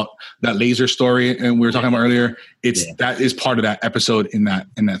talks about that laser story and we were talking about earlier. That is part of that episode in that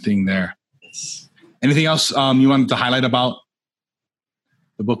thing there. Yes. Anything else you wanted to highlight about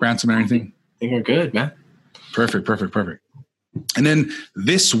the book Ransom or anything? I think we're good, man. Perfect. And then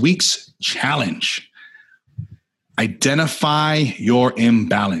this week's challenge: identify your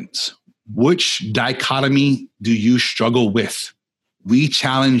imbalance. Which dichotomy do you struggle with? We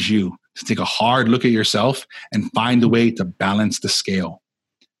challenge you to take a hard look at yourself and find a way to balance the scale.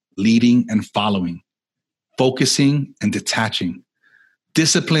 Leading and following, focusing and detaching,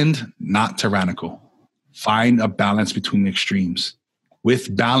 disciplined, not tyrannical. Find a balance between the extremes.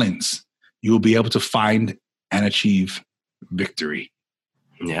 With balance, you will be able to find and achieve victory.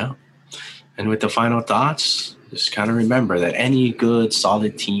 Yeah. And with the final thoughts, just kind of remember that any good,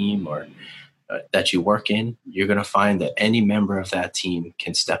 solid team or that you work in, you're going to find that any member of that team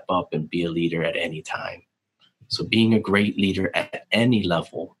can step up and be a leader at any time. So being a great leader at any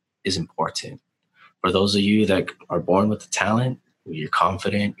level is important. For those of you that are born with the talent, you're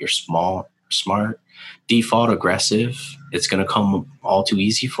confident, you're smart, default aggressive, it's going to come all too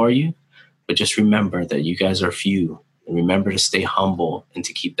easy for you. But just remember that you guys are few, and remember to stay humble and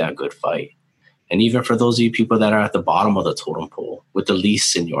to keep that good fight. And even for those of you people that are at the bottom of the totem pole with the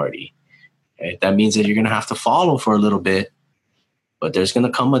least seniority, right, that means that you're going to have to follow for a little bit, but there's going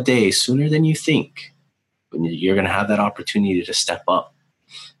to come a day sooner than you think when you're going to have that opportunity to step up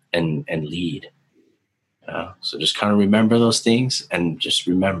and lead. So just kind of remember those things, and just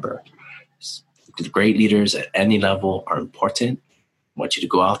remember, the great leaders at any level are important. I want you to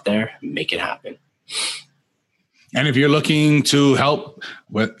go out there and make it happen. And if you're looking to help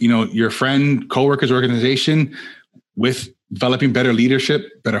with, your friend, coworkers, organization with developing better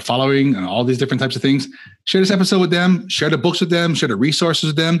leadership, better following, and all these different types of things, share this episode with them, share the books with them, share the resources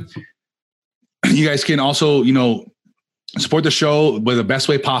with them. You guys can also, support the show with the best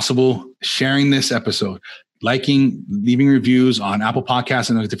way possible, sharing this episode, liking, leaving reviews on Apple Podcasts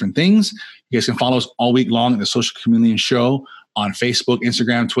and those different things. You guys can follow us all week long at the Social Chameleon Show on Facebook,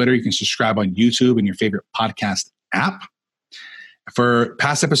 Instagram, Twitter. You can subscribe on YouTube and your favorite podcast app. For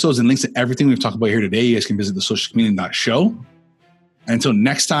past episodes and links to everything we've talked about here today, you guys can visit thesocialchameleon.show. Until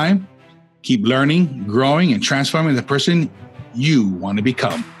next time, keep learning, growing, and transforming the person you want to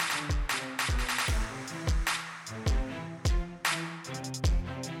become.